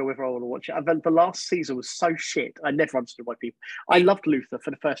divided on whether I want to watch it. The last season was so shit. I never understood why people. I loved Luther for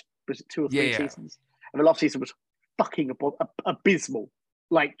the first 2 or 3 seasons, and the last season was fucking abysmal,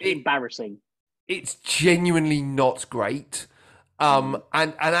 like embarrassing. It's genuinely not great. And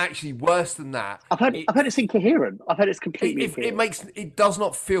actually worse than that, I've heard it's incoherent. I've heard it's completely incoherent. It does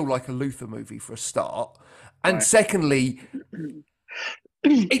not feel like a Luther movie for a start, and secondly,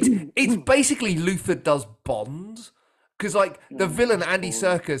 it's basically Luther does Bond, because like the villain Andy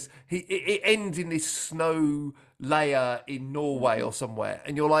Serkis, it ends in this snow layer in Norway or somewhere,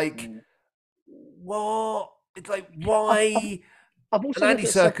 and you're like, what? It's like, why? I've also Andy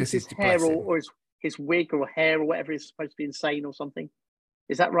Serkis is hair depressing. or his wig or hair or whatever is supposed to be insane or something.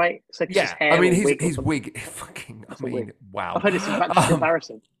 Is that right? Yeah, hair I mean his wig. Fucking, I mean, wow. I've heard it's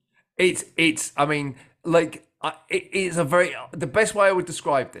embarrassing. It's. I mean, like, it's a very. The best way I would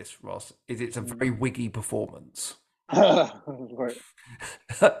describe this, Ross, is it's a very wiggy performance. Right.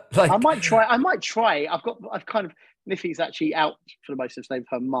 Like, I might try. I've kind of Niffy's actually out for the most of the time with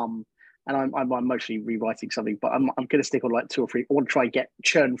her mum. And I'm mostly rewriting something, but I'm going to stick on like 2 or 3. I want to try and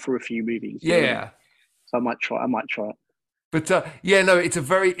churn through a few movies. Yeah. So I might try it. But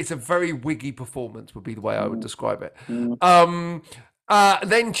it's a very wiggy performance would be the way I would describe it. Then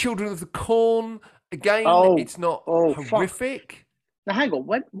Children of the Corn, again, it's not horrific. Fuck. Now hang on,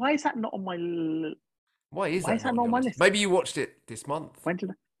 why is that not on my? Why is that not on my list? Maybe you watched it this month. When did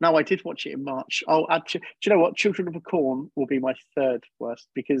I? No, I did watch it in March. Do you know what? Children of the Corn will be my 3rd worst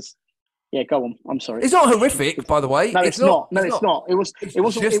because. Yeah, go on. I'm sorry. It's not horrific, by the way. No, it's not. No, it's not. It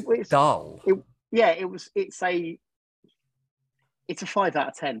wasn't. It's dull. It's a 5 out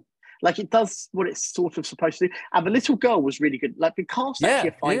of 10. Like, it does what it's sort of supposed to do. And the little girl was really good. Like, the cast actually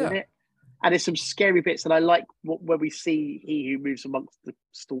are fine in it. And there's some scary bits. And I like where we see he who moves amongst the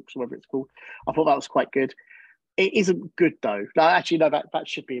stalks, or whatever it's called. I thought that was quite good. It isn't good though. No, actually, no. That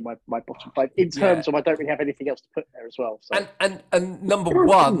should be my bottom 5 in terms of I don't really have anything else to put there as well. So. And number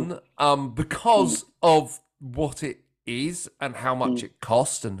 1, because of what it is and how much it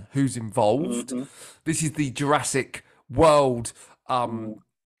cost and who's involved. This is the Jurassic World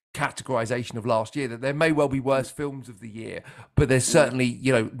categorization of last year, that there may well be worse films of the year, but there's certainly,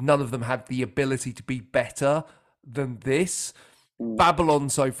 you know, none of them had the ability to be better than this. Babylon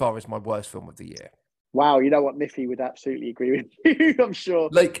so far is my worst film of the year. Wow, you know what? Niffy would absolutely agree with you. I'm sure.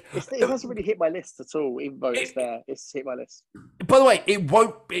 Like, it hasn't really hit my list at all, even though it's there. It's hit my list. by the way, it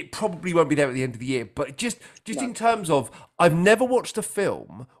won't. It probably won't be there at the end of the year. But just in terms of, I've never watched a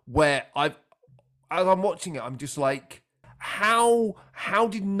film where as I'm watching it, I'm just like, how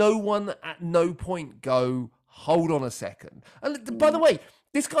did no one at no point go, hold on a second? And by the way,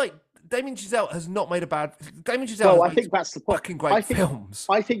 this guy, Damien Chazelle, has not made a bad. Damien Chazelle. No, I think that's the point. Fucking great films.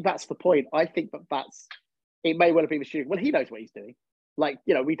 I think that's the point. I think that's. It may well have been the shooting. Well, he knows what he's doing. Like,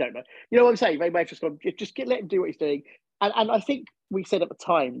 you know, we don't know. You know what I'm saying? They may have just gone, let him do what he's doing. And I think we said at the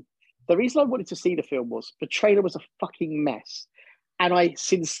time, the reason I wanted to see the film was the trailer was a fucking mess. And I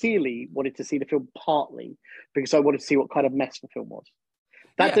sincerely wanted to see the film partly because I wanted to see what kind of mess the film was.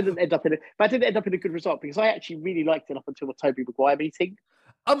 That didn't end up in a good result, because I actually really liked it up until the Tobey Maguire meeting,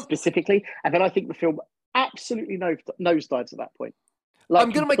 specifically. And then I think the film absolutely nosedives at that point. Like,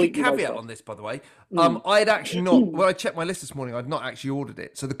 I'm going to make a caveat on this, by the way. I had actually not, when I checked my list this morning, I'd not actually ordered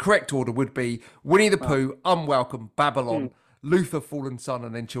it. So the correct order would be Winnie the Pooh, Unwelcome, Babylon, Luther, Fallen Sun,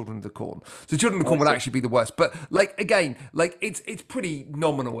 and then Children of the Corn. So Children of the Corn would actually be the worst. But like, again, like it's pretty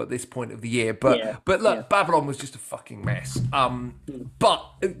nominal at this point of the year. But look, Babylon was just a fucking mess. But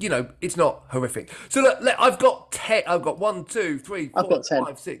you know, it's not horrific. So look, I've got 10. I've got 1, 2, 3, 4,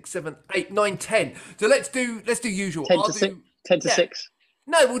 5, 6, 7, 8, 9, 10. So let's do usual. 10 to 6.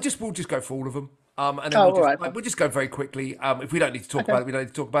 No, we'll just go for all of them. And then we'll just go very quickly. If we don't need to talk about it, we don't need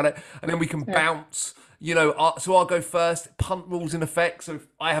to talk about it. And then we can bounce. You know, so I'll go first. Punt rules in effect. So if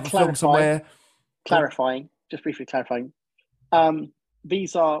I have a film somewhere. Just briefly clarifying.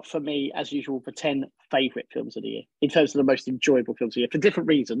 These are, for me, as usual, the 10 favourite films of the year, in terms of the most enjoyable films of the year, for different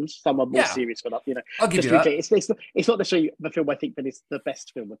reasons. Some are more serious than others. You know, I'll give you that. It's not necessarily the film I think that is the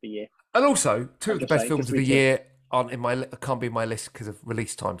best film of the year. And also, two of the best films of the year can't be in my list because of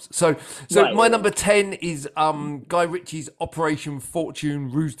release times. So my number 10 is Guy Ritchie's Operation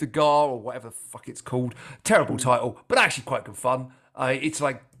Fortune Ruse de Gare, or whatever the fuck it's called. Terrible title, but actually quite good fun. It's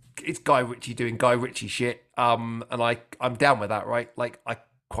Guy Ritchie doing Guy Ritchie shit. And I'm down with that, right? Like, I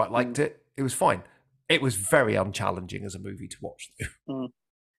quite liked it. It was fine. It was very unchallenging as a movie to watch, though.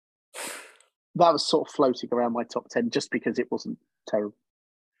 That was sort of floating around my top 10 just because it wasn't terrible.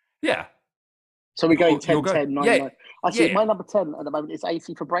 Yeah. So we're going 10, 10, 9, 9. I see my number 10 at the moment is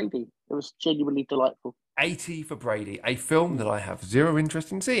 80 for Brady. It was genuinely delightful. 80 for Brady, a film that I have zero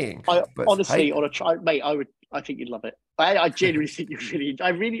interest in seeing. Honestly, mate, I think you'd love it. I genuinely think you'd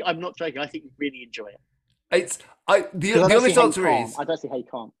I'm not joking. I think you'd really enjoy it. The honest answer is I don't see how you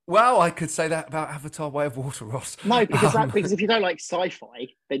can't. Well, I could say that about Avatar: Way of Water, Ross. No, because if you don't like sci-fi,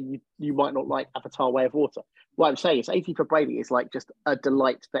 then you might not like Avatar: Way of Water. What I'm saying is, 80 for Brady is like just a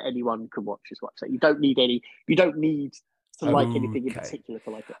delight that anyone can watch. Is what I'm saying. You don't need to like anything in particular to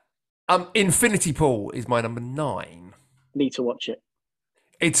like it. Infinity Pool is my number 9. Need to watch it.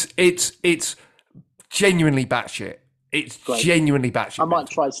 It's genuinely batshit. It's genuinely batshit. I might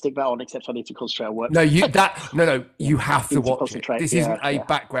try and stick that on, except I need to concentrate on work. No, you have to watch it. This isn't a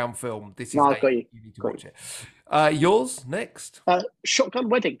background film. This is you need to watch it. Yours next? Shotgun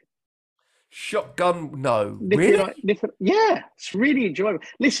Wedding. Shotgun, no. Really? It's really enjoyable.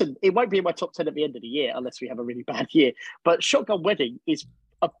 Listen, it won't be in my top 10 at the end of the year unless we have a really bad year. But Shotgun Wedding is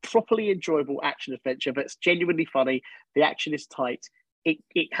a properly enjoyable action adventure that's genuinely funny. The action is tight. It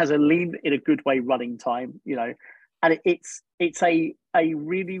has a lean, in a good way, running time, you know. And it's a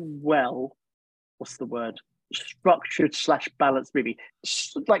really well, what's the word, structured / balanced movie.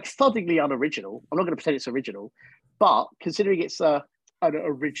 Like thuddingly unoriginal. I'm not going to pretend it's original, but considering it's an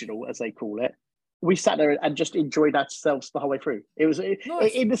original, as they call it, we sat there and just enjoyed ourselves the whole way through. It was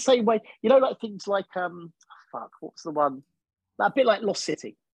nice. In the same way, you know, like things like what's the one? A bit like Lost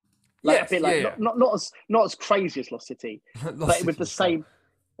City. Like a bit like not as crazy as Lost City, but with the same.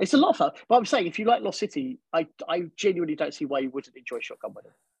 It's a lot of fun. But I'm saying, if you like Lost City, I genuinely don't see why you wouldn't enjoy Shotgun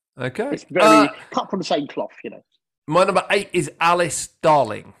Wedding. Okay. It's very cut from the same cloth, you know. My number 8 is Alice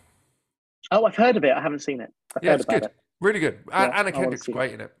Darling. Oh, I've heard of it. I haven't seen it. It's good. Really good. Anna Kendrick's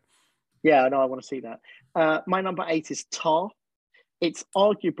great in it. Yeah, no, I want to see that. My number 8 is Tar. It's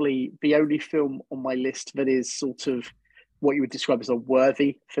arguably the only film on my list that is sort of what you would describe as a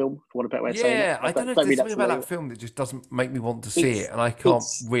worthy film, for want of a better way of saying it. Yeah, I don't know if there's something about that film that just doesn't make me want to see it, and I can't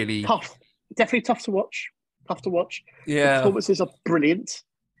really... Tough. Definitely tough to watch. Yeah. The performances are brilliant.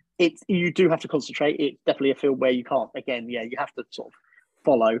 You do have to concentrate. It's definitely a film where you can't, again, you have to sort of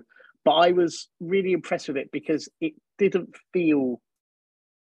follow. But I was really impressed with it because it didn't feel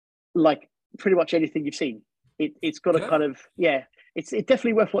like pretty much anything you've seen. It's got a Okay. kind of it's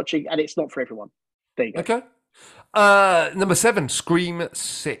definitely worth watching, and it's not for everyone. There you go. Okay. Number 7, Scream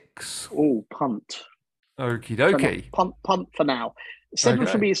 6. Oh, punt Okie for now. dokie. Punt for now. Okay. Seven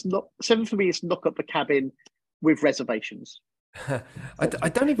for me is Knock at the Cabin with reservations. I don't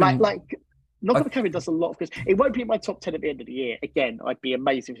Like even. like Knock I, at the Cabin does a lot because it won't be in my top 10 at the end of the year. Again, I'd be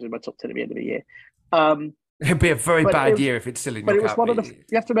amazing if it was in my top 10 at the end of the year. Um, it'd be a very but bad year if it's still in but your it was cup. one of the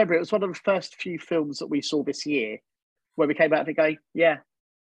you have to remember it was one of the first few films that we saw this year where we came out of it going, yeah,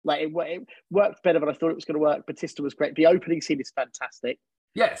 like it worked better than I thought it was going to work. Batista was great. The opening scene is fantastic.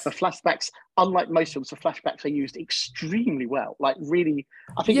 The Yes. flashbacks, unlike most films, the flashbacks are used extremely well. Like really,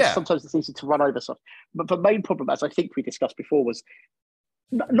 I think Yeah. sometimes it's easy to run over stuff. But the main problem, as I think we discussed before, was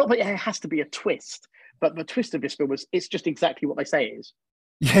not that it has to be a twist, but the twist of this film was it's just exactly what they say it is.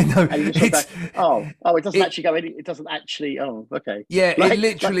 Yeah. No. And you just sort of go, it doesn't It. actually go any. It doesn't actually. Oh, okay. Yeah. It Like it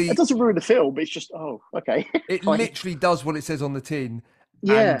literally. doesn't ruin the film. It's just okay. It Fine. literally does what it says on the tin,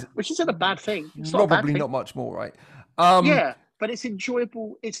 Yeah, and which isn't a bad thing. It's not a bad probably thing. not much more, right? Yeah, but it's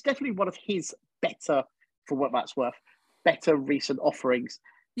enjoyable. It's definitely one of his better, for what that's worth, better recent offerings.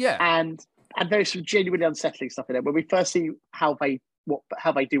 Yeah. And there's some genuinely unsettling stuff in there. When we first see how they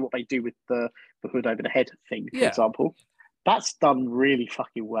do what they do with the hood over the head thing, for Yeah. example, that's done really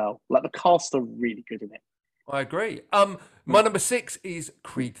fucking well. Like the cast are really good in it. I agree. My number 6 is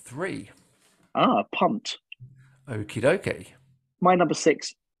Creed 3. Pumped. Okie dokie. My number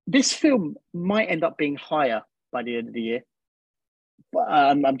 6. This film might end up being higher by the end of the year. But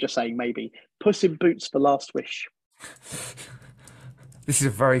I'm just saying maybe. Puss in Boots: The Last Wish. This is a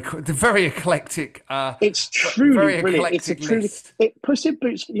very eclectic. It's truly very brilliant. eclectic It's a truly list. Puss in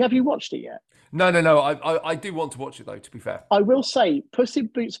Boots. Have you watched it yet? No. I do want to watch it though. To be fair. I will say, Puss in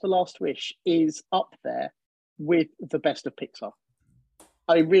Boots: The Last Wish is up there with the best of Pixar.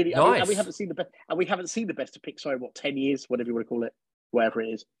 I mean, really, Nice. and we haven't seen the best, and we haven't seen the best of Pixar in what 10 years, whatever you want to call it, whatever it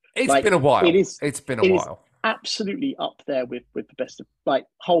is. It's been a while. It's been a while. Absolutely up there with the best of, like,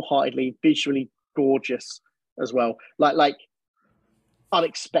 wholeheartedly, visually gorgeous as well, like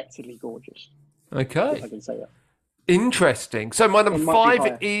unexpectedly gorgeous. Okay. If I can say that. Interesting. So my number It might be 5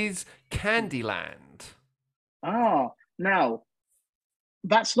 higher. is Candyland. Now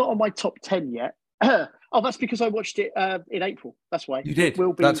that's not on my top 10 yet. That's because I watched it in April. That's why. You did. It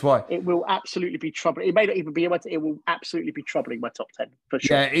will be, That's why. It will absolutely be troubling. It may not even be in my. It will absolutely be troubling my top 10 for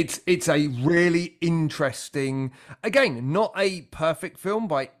sure. Yeah, it's a really interesting. Again, not a perfect film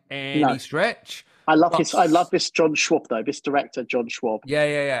by any stretch. I love this John Schwab though. This director, John Schwab.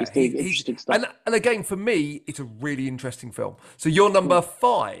 Yeah. He's doing interesting stuff. And again, for me, it's a really interesting film. So your number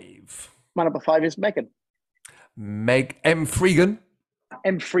 5, My number 5 is Megan. Meg M. Freegan.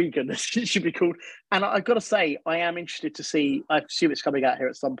 M. Freegan, it should be called. And I've got to say, I am interested to see. I assume it's coming out here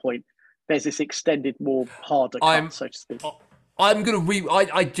at some point. There's this extended, more harder cut, so to speak. I'm gonna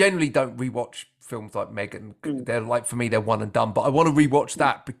I generally don't rewatch films like Megan. They're like, for me, they're one and done. But I want to rewatch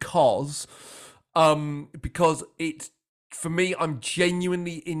that because it's, for me, I'm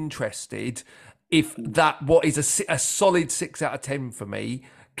genuinely interested if that what is a solid 6 out of 10 for me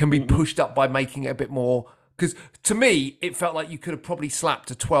can be pushed up by making it a bit more. Because to me, it felt like you could have probably slapped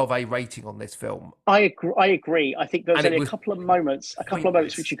a 12A rating on this film. I agree. I think there was And only a couple of moments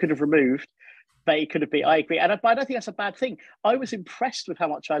which you could have removed, but it could have been. I agree, but I don't think that's a bad thing. I was impressed with how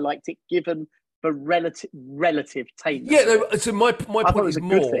much I liked it, given the relative tameness. Yeah. So my point is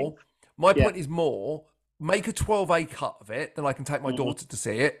more. My Yeah. point is more. Make a 12A cut of it, then I can take my daughter to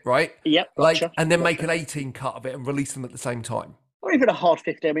see it, right? Yep, gotcha, and then make an 18 cut of it and release them at the same time. Or even a hard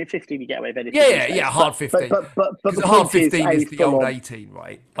 15. I mean, 15 you get away with anything. Yeah, hard 15. But the hard 15 is the old 18,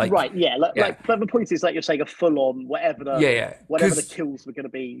 right? Right, yeah. But the point is, like you're saying, a full-on whatever the kills were going to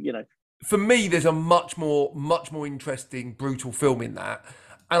be, you know. For me, there's a much more interesting, brutal film in that.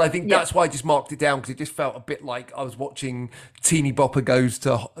 And I think that's why I just marked it down, because it just felt a bit like I was watching Teeny Bopper goes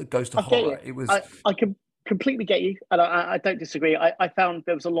to horror. It was. I can completely get you, and I don't disagree. I found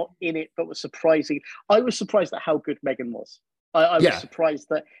there was a lot in it that was surprising. I was surprised at how good Megan was. I was surprised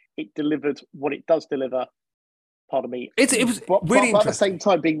that it delivered what it does deliver. Pardon me. It was really interesting. At the same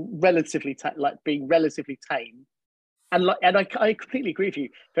time, being relatively tame, and I completely agree with you.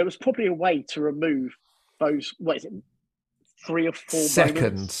 There was probably a way to remove those. What is it? 3 or 4 seconds.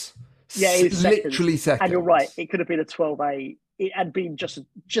 Moments. Yeah, it is literally seconds. And you're right. It could have been a 12A and been just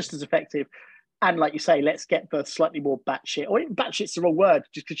as effective. And like you say, let's get the slightly more batshit. Or batshit's the wrong word,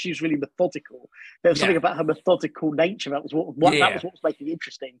 just because she was really methodical. There was something about her methodical nature that was what was making it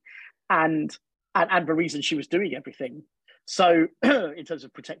interesting, and the reason she was doing everything. So in terms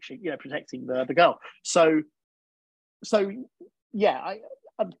of protecting the girl. So yeah,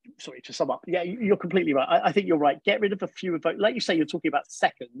 I'm sorry to sum up. Yeah, you're completely right. I think you're right. Get rid of a few of those. Like you say, you're talking about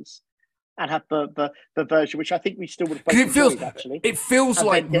seconds, and have the version which I think we still would have both enjoyed, actually. It feels And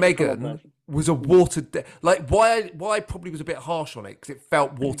like then get the full-on Megan version. was a watered down. Like why I probably was a bit harsh on it because it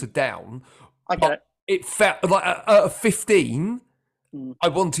felt watered down. I get But it felt like at 15, Mm. I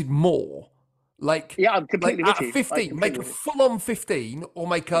wanted more. Like Yeah, I'm completely like with at you. 15, make a full-on 15 or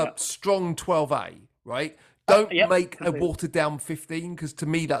make a Yeah. strong 12A, right? Don't Yep, make a completely. watered down 15 because to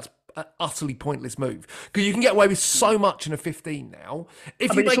me that's an utterly pointless move. Because you can get away with so much in a 15 now.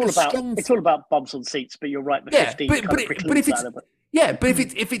 If I you mean, make a strong, it's all about bumps on seats, but you're right. The yeah, 15 but kind of if precludes it's that of it. yeah, but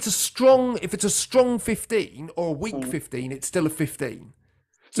if it's a strong 15 or a weak 15, it's still a 15.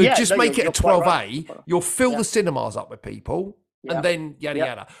 So Yeah, just no, make it a you're quite 12A. right. You'll fill Yeah. the cinemas up with people, Yeah. and then yada Yeah.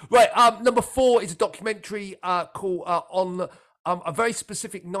 yada. Right. Number 4 is a documentary called on a very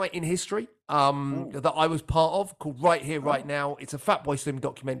specific night in history that I was part of, called Right Here, Right Now. It's a Fatboy Slim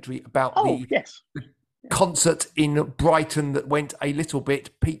documentary about Oh, the yes. concert in Brighton that went a little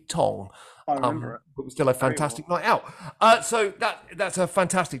bit Pete Tong. I remember it. But was still a Very fantastic night out. So that's a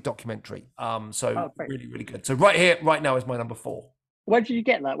fantastic documentary. So great. really, really good. So Right Here, Right Now is my number 4. Where did you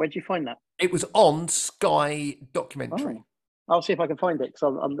get that? Where did you find that? It was on Sky Documentary. I'll see if I can find it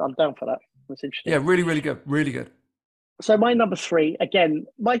because I'm down for that. That's interesting. Yeah, really, really good. Really good. So my number 3, again,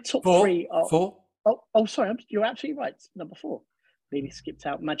 my top 3 are... Four? Oh, sorry, you're absolutely right. Number 4. Maybe skipped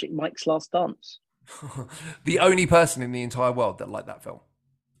out Magic Mike's Last Dance. The only person in the entire world that liked that film.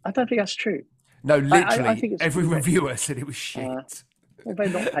 I don't think that's true. No, literally, I think it's every great. reviewer said it was shit. Well, they're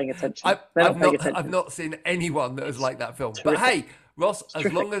not paying attention. I've not seen anyone that has liked that film. Terrific. But hey, Ross, as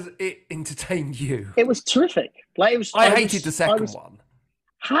terrific. long as it entertained you. It was terrific. Like it was. I hated the second one.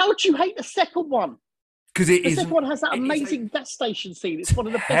 How do you hate the second one? Because the second one has that amazing gas station scene. It's one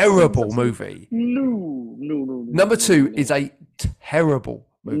of the terrible best movie. No. Number 2 is a terrible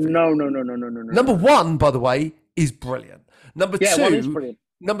movie. No. Number 1, by the way, is brilliant. Number 2 is brilliant.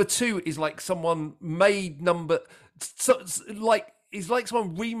 Number 2 is like someone made it's like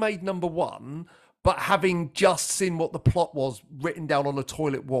someone remade number 1, but having just seen what the plot was written down on a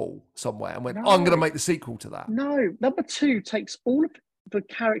toilet wall somewhere and went, I'm going to make the sequel to that. No, number 2 takes all of the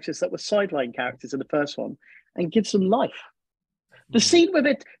characters that were sideline characters in the first one and gives them life. The scene where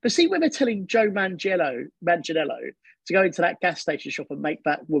they're telling Joe Manganiello to go into that gas station shop and make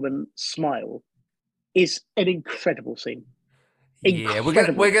that woman smile is an incredible scene. Incredible. Yeah,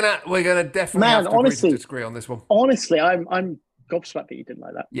 we're gonna definitely have to agree to disagree on this one. Honestly, I'm gobsmacked that you didn't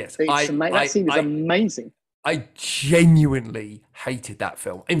like that. Yes, that scene is amazing. I genuinely hated that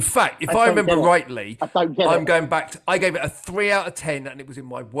film. In fact, if I remember rightly, I'm going back to, I gave it a 3 out of 10, and it was in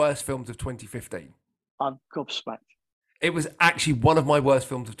my worst films of 2015. I'm gobsmacked. It was actually one of my worst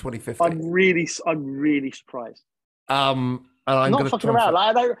films of 2015. I'm really surprised. And I'm not fucking around.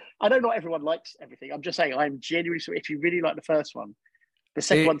 I know not everyone likes everything. I'm just saying I'm genuinely sorry. If you really like the first one, the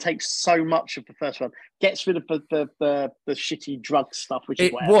second one takes so much of the first one, gets rid of the shitty drug stuff, which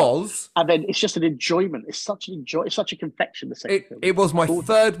is whatever. And then it's just an enjoyment. It's such a confection. The second film. It was my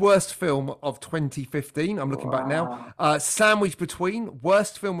third worst film of 2015. I'm looking back now. Sandwiched between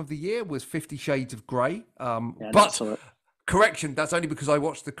worst film of the year was 50 Shades of Grey. But correction, that's only because I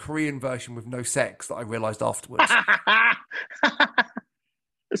watched the Korean version with no sex that I realised afterwards.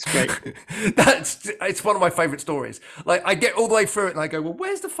 That's great. It's one of my favourite stories. Like, I get all the way through it and I go, well,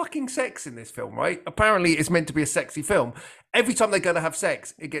 where's the fucking sex in this film, right? Apparently it's meant to be a sexy film. Every time they're going to have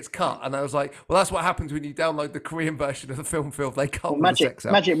sex, it gets cut. And I was like, well, that's what happens when you download the Korean version of the film. They cut all the sex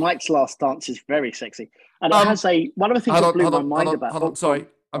out. Magic Mike's Last Dance is very sexy. And it has one of the things that blew my mind about... Hold on, sorry.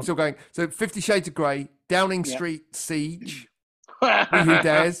 I'm still going. So 50 Shades of Grey, Downing Street Siege, Who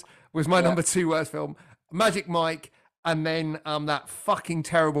Dares was my number 2 worst film. Magic Mike... And then that fucking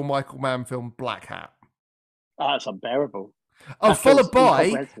terrible Michael Mann film, Black Hat. Oh, that's unbearable. Followed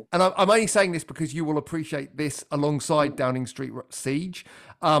by, and I'm only saying this because you will appreciate this alongside Downing Street Siege,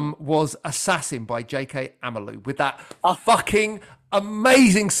 was Assassin by J.K. Amelou with that fucking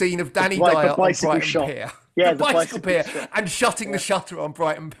amazing scene of Danny Dyer on Brighton Pier. Yeah, the bicycle pier and shutting the shutter on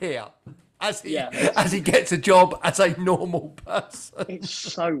Brighton Pier. As he gets a job as a normal person. It's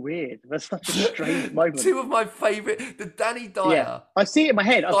so weird. That's such a strange moment. 2 of my favourite, the Danny Dyer. Yeah. I see it in my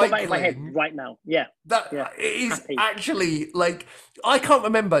head. I've got that in my head right now. Yeah. It is actually like, I can't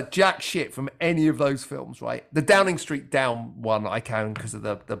remember jack shit from any of those films, right? The Downing Street Down one I can because of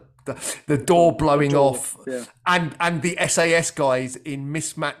the door blowing off and the SAS guys in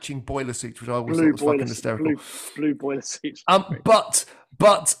mismatching boiler suits, which I always thought was fucking hysterical. Blue boiler suits. But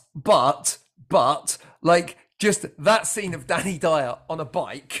like just that scene of Danny Dyer on a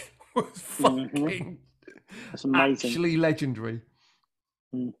bike was fucking That's amazing. actually legendary.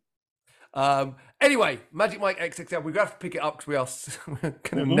 Mm. Anyway, Magic Mike XXL. We're gonna have to pick it up because we're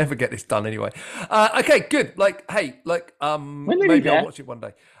gonna Mm-hmm. never get this done anyway. Okay, good. Like, hey, like, We're nearly maybe I'll there. watch it one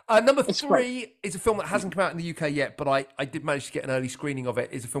day. Number It's great. 3 is a film that hasn't come out in the UK yet, but I did manage to get an early screening of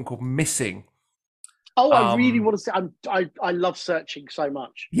it. Is a film called Missing. Oh, I really want to see. I love Searching so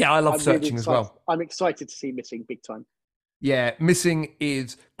much. Yeah, I love I'm really Searching as excited. well. I'm excited to see Missing big time. Yeah, Missing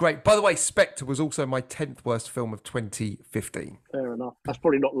is great. By the way, Spectre was also my 10th worst film of 2015. Fair enough. That's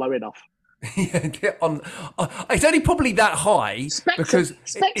probably not low enough. Yeah, it's only probably that high because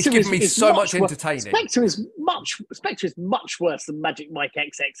it's given me so much entertaining. Spectre is much worse than Magic Mike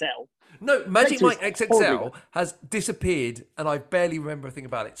XXL. No, Magic Spectre Mike XXL has disappeared, and I barely remember a thing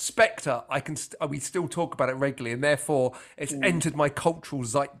about it. Spectre, we still talk about it regularly, and therefore it's entered my cultural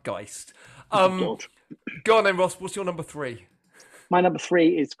zeitgeist. God. Go on then, Ross. What's your number 3? My number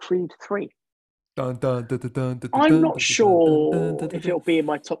 3 is Creed 3. Dun, dun, dun, dun, dun, dun, I'm dun, not dun, sure dun, dun, dun, if dun. it'll be in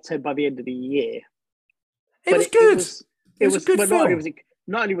my top 10 by the end of the year. It was good. It was a good but film.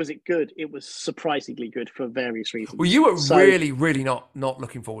 Not only was it good, it was surprisingly good for various reasons. Well, you were really not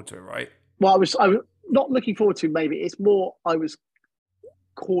looking forward to it, right? Well, I was not looking forward to. Maybe it's more. I was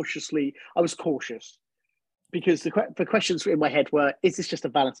cautious because the questions in my head were: is this just a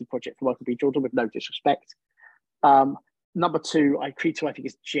vanity project for Michael B. Jordan? With no disrespect. Number 2, Creed 2, I think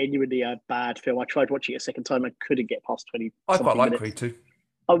is genuinely a bad film. I tried watching it a second time and couldn't get past 20. I quite like minutes. Creed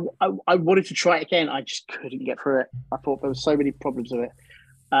 2. I wanted to try it again. I just couldn't get through it. I thought there were so many problems with it.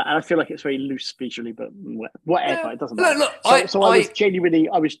 And I feel like it's very loose visually, but whatever. Yeah. It doesn't matter. Look, I wasn't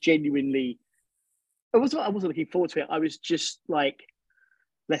looking forward to it. I was just like,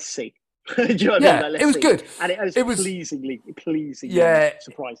 let's see. Do you know what I mean? Like, it was good. And it was pleasingly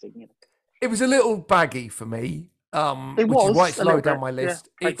surprising. You know? It was a little baggy for me. It which was is why it's a low little down bit. my list.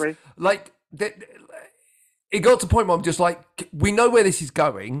 Yeah, I agree. Like it got to the point where I'm just like, we know where this is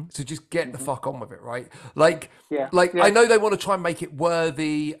going, so just get the fuck on with it, right? I know they want to try and make it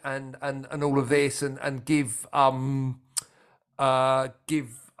worthy and all of this and give Michael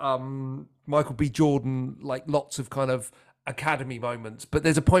B. Jordan like lots of kind of Academy moments, but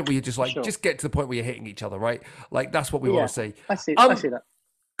there's a point where you're just like, just get to the point where you're hitting each other, right? Like that's what we want to see. I see that.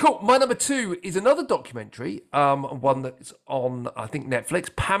 Cool. My number 2 is another documentary, one that's on, I think,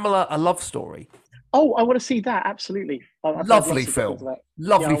 Netflix. Pamela, A Love Story. Oh, I want to see that. Absolutely. Lovely film.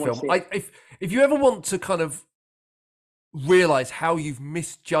 Lovely film. If you ever want to kind of realize how you've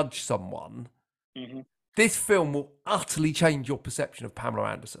misjudged someone, this film will utterly change your perception of Pamela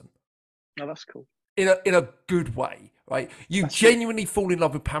Anderson. Oh, that's cool. In a good way, right? You genuinely fall in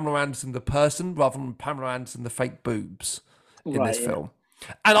love with Pamela Anderson, the person, rather than Pamela Anderson, the fake boobs in this film.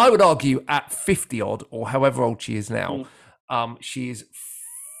 And I would argue at 50 odd, or however old she is now, she is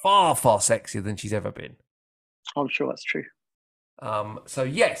far sexier than she's ever been. I'm sure that's true. So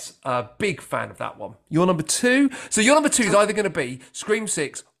yes, big fan of that one. Your number 2. So your number 2 is either going to be Scream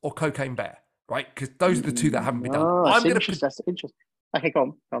 6 or Cocaine Bear, right? Because those are the 2 that haven't been done. Oh, that's interesting. Okay,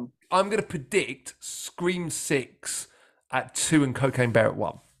 go on. I'm going to predict Scream 6 at 2 and Cocaine Bear at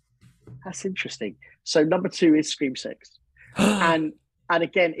 1. That's interesting. So number 2 is Scream 6. And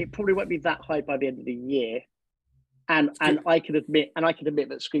again, it probably won't be that high by the end of the year. And I can admit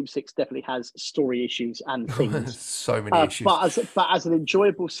that Scream 6 definitely has story issues and things. So many issues. But as an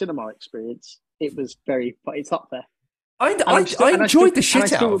enjoyable cinema experience, it's up there. I enjoyed the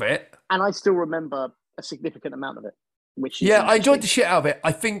shit out of it. And I still remember a significant amount of it. I enjoyed the shit out of it.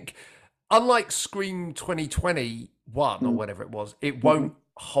 I think, unlike Scream 2021 or whatever it was, it won't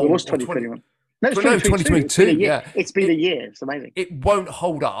hold. It was 2021. No, it's 2022. Yeah, it's been a year. It's amazing. It won't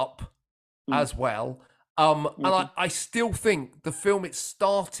hold up as well. And I still think the film it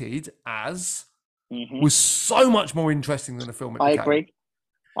started as was so much more interesting than the film it became. I agree.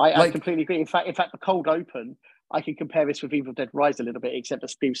 I completely agree. In fact, the cold open, I can compare this with Evil Dead Rise a little bit, except that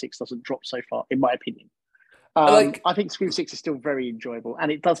Scream 6 doesn't drop so far, in my opinion. I think Scream 6 is still very enjoyable,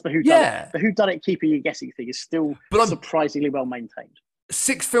 and it does the whodunit. The whodunit keeping you guessing thing is still surprisingly well maintained.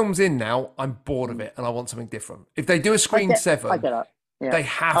 6 films in now, I'm bored of it, and I want something different. If they do a Scream 7, I get that. Yeah. They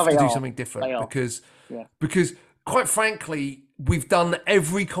have to do something different because, quite frankly, we've done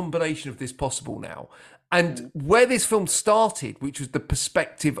every combination of this possible now. And where this film started, which was the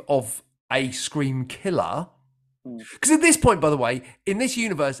perspective of a Scream killer, because at this point, by the way, in this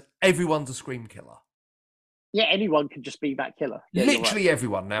universe, everyone's a Scream killer. Yeah, anyone can just be that killer. Yeah, literally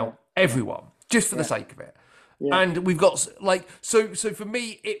everyone now. Everyone. Just for the sake of it. Yeah. And we've got, so for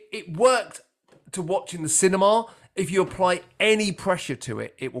me, it worked to watch in the cinema. If you apply any pressure to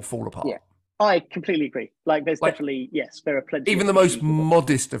it, it will fall apart. Yeah, I completely agree. There's definitely, there are plenty. Even the most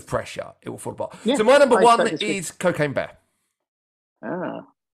modest of pressure, it will fall apart. Yeah, so my number 1 is Cocaine Bear. Ah,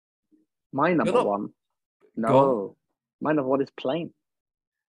 my You're number not. one. Go on. No, my number one is Plane.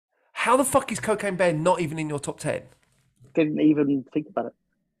 How the fuck is Cocaine Bear not even in your top 10? Didn't even think about it.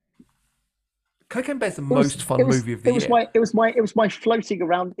 Cocaine Bear's the It was, most fun movie of the it was year. my floating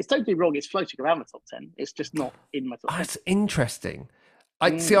around. It's don't get me wrong. It's floating around the top 10. It's just not in my top Oh, 10. that's interesting.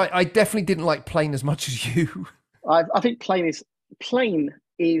 I see. I definitely didn't like Plane as much as you. I think Plane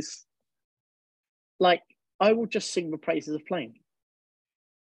is like I will just sing the praises of Plane.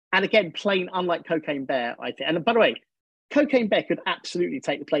 And again, Plane, unlike Cocaine Bear, I think. And by the way, Cocaine Bear could absolutely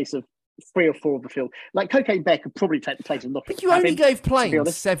take the place of 3 or 4 of the film. Like Cocaine Bear could probably take the place of Knock at But the you only Cabin, gave to be Plane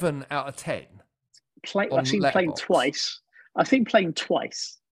honest. 7 out of 10 on I've seen Plane Letterboxd. twice. I've seen Plane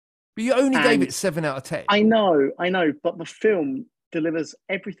twice. But you only gave And it 7 out of 10. I know, but the film delivers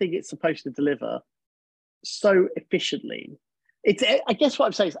everything it's supposed to deliver so efficiently. I guess what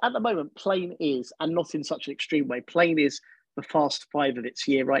I'm saying is at the moment, Plane is, and not in such an extreme way, Plane is the Fast Five of its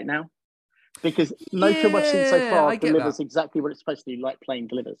year right now. Because no film I've seen so Yeah, far I get delivers that. exactly what it's supposed to do, like Plane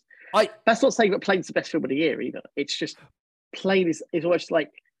delivers. I That's not saying that Plane's the best film of the year either. It's just Plane is almost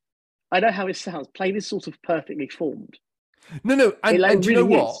like, I know how it sounds. Plane is sort of perfectly formed. no, and do you know really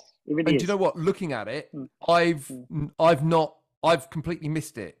what? is. It really And is. do you know what? Looking at it, Mm. I've completely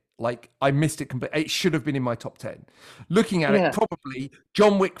missed it. Like I missed it completely. It should have been in my top 10. Looking at Yeah. it, probably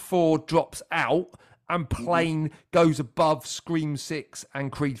John Wick 4 drops out and Plane goes above Scream 6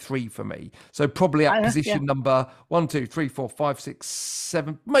 and Creed 3 for me. So probably at position number 1, 2, 3, 4, 5, 6,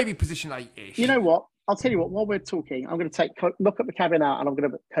 7, maybe position 8-ish. You know what? I'll tell you what, while we're talking, I'm going to take Look at the Cabin out and I'm going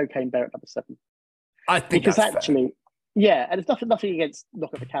to put Cocaine Bear at number 7. I think Because that's actually, fair. yeah, and it's nothing against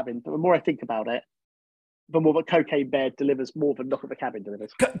Look at the Cabin, but the more I think about it, the more that Cocaine Bear delivers more than Look at the Cabin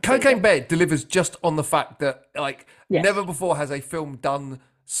delivers. Cocaine Bear delivers just on the fact that, like, Yes. never before has a film done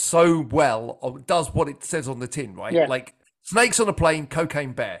so well, or does what it says on the tin, right? Yeah. Like, snakes on a plane,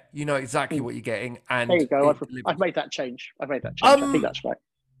 Cocaine Bear. You know exactly what you're getting. And there you go. it I've delivers. made that change. I think that's right.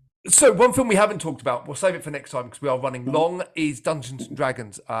 So one film we haven't talked about, we'll save it for next time because we are running long, is Dungeons and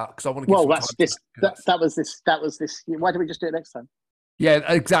Dragons. Because I want to give Well, some that's time this. to that. That was this. Why don't we just do it next time?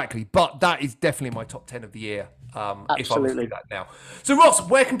 Yeah, exactly. But that is definitely my top 10 of the year. If I was to Absolutely. do that now. So Ross,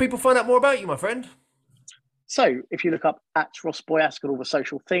 where can people find out more about you, my friend? So if you look up at Ross Boyask on all the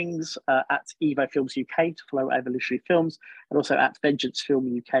social things, at Evo Films UK to follow Evolutionary Films, and also at Vengeance Film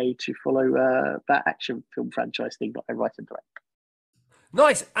UK to follow that action film franchise thing that I write and direct.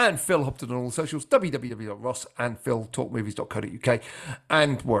 Nice. And Phil Hopton on all the socials, www.rossandphiltalkmovies.co.uk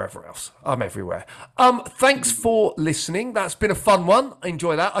and wherever else. I'm everywhere. Thanks for listening. That's been a fun one. I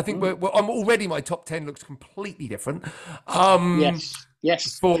enjoy that. I think I'm already, my top 10 looks completely different. Yes.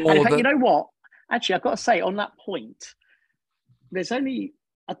 And in fact, you know what? Actually, I've got to say on that point, there's only,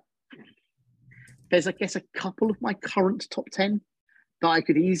 I guess, a couple of my current top 10 that I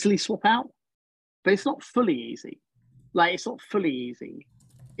could easily swap out, but it's not fully easy. Like, it's not fully easy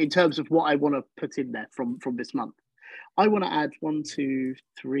in terms of what I want to put in there from this month. I want to add 1, 2,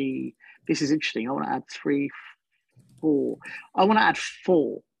 3. This is interesting. I want to add 3, 4. I want to add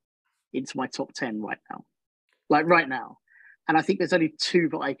 4 into my top 10 right now. Like right now. And I think there's only 2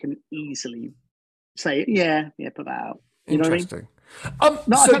 that I can easily say, put that out. You Interesting. know what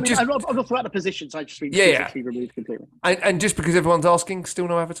I mean? I'm not throughout the positions. I just physically removed completely. And just because everyone's asking, still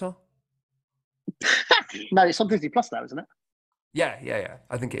no Avatar? No, it's on Disney Plus now, isn't it? Yeah.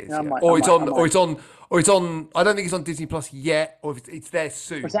 I think it is. Yeah, Or it's on. I don't think it's on Disney Plus yet, or if it's there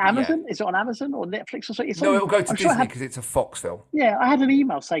soon. Is it Amazon? Yeah. Is it on Amazon or Netflix or something? No, it'll go to Disney because it's a Fox film. Yeah, I had an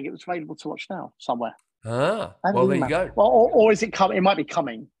email saying it was available to watch now somewhere. Well, there you go. Well, or is it coming? It might be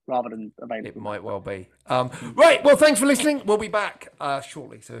coming rather than available. It might well be. Right. Well, thanks for listening. We'll be back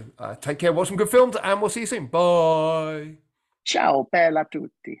shortly. So take care, watch some good films, and we'll see you soon. Bye. Ciao, bella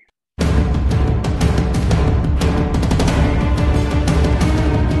tutti.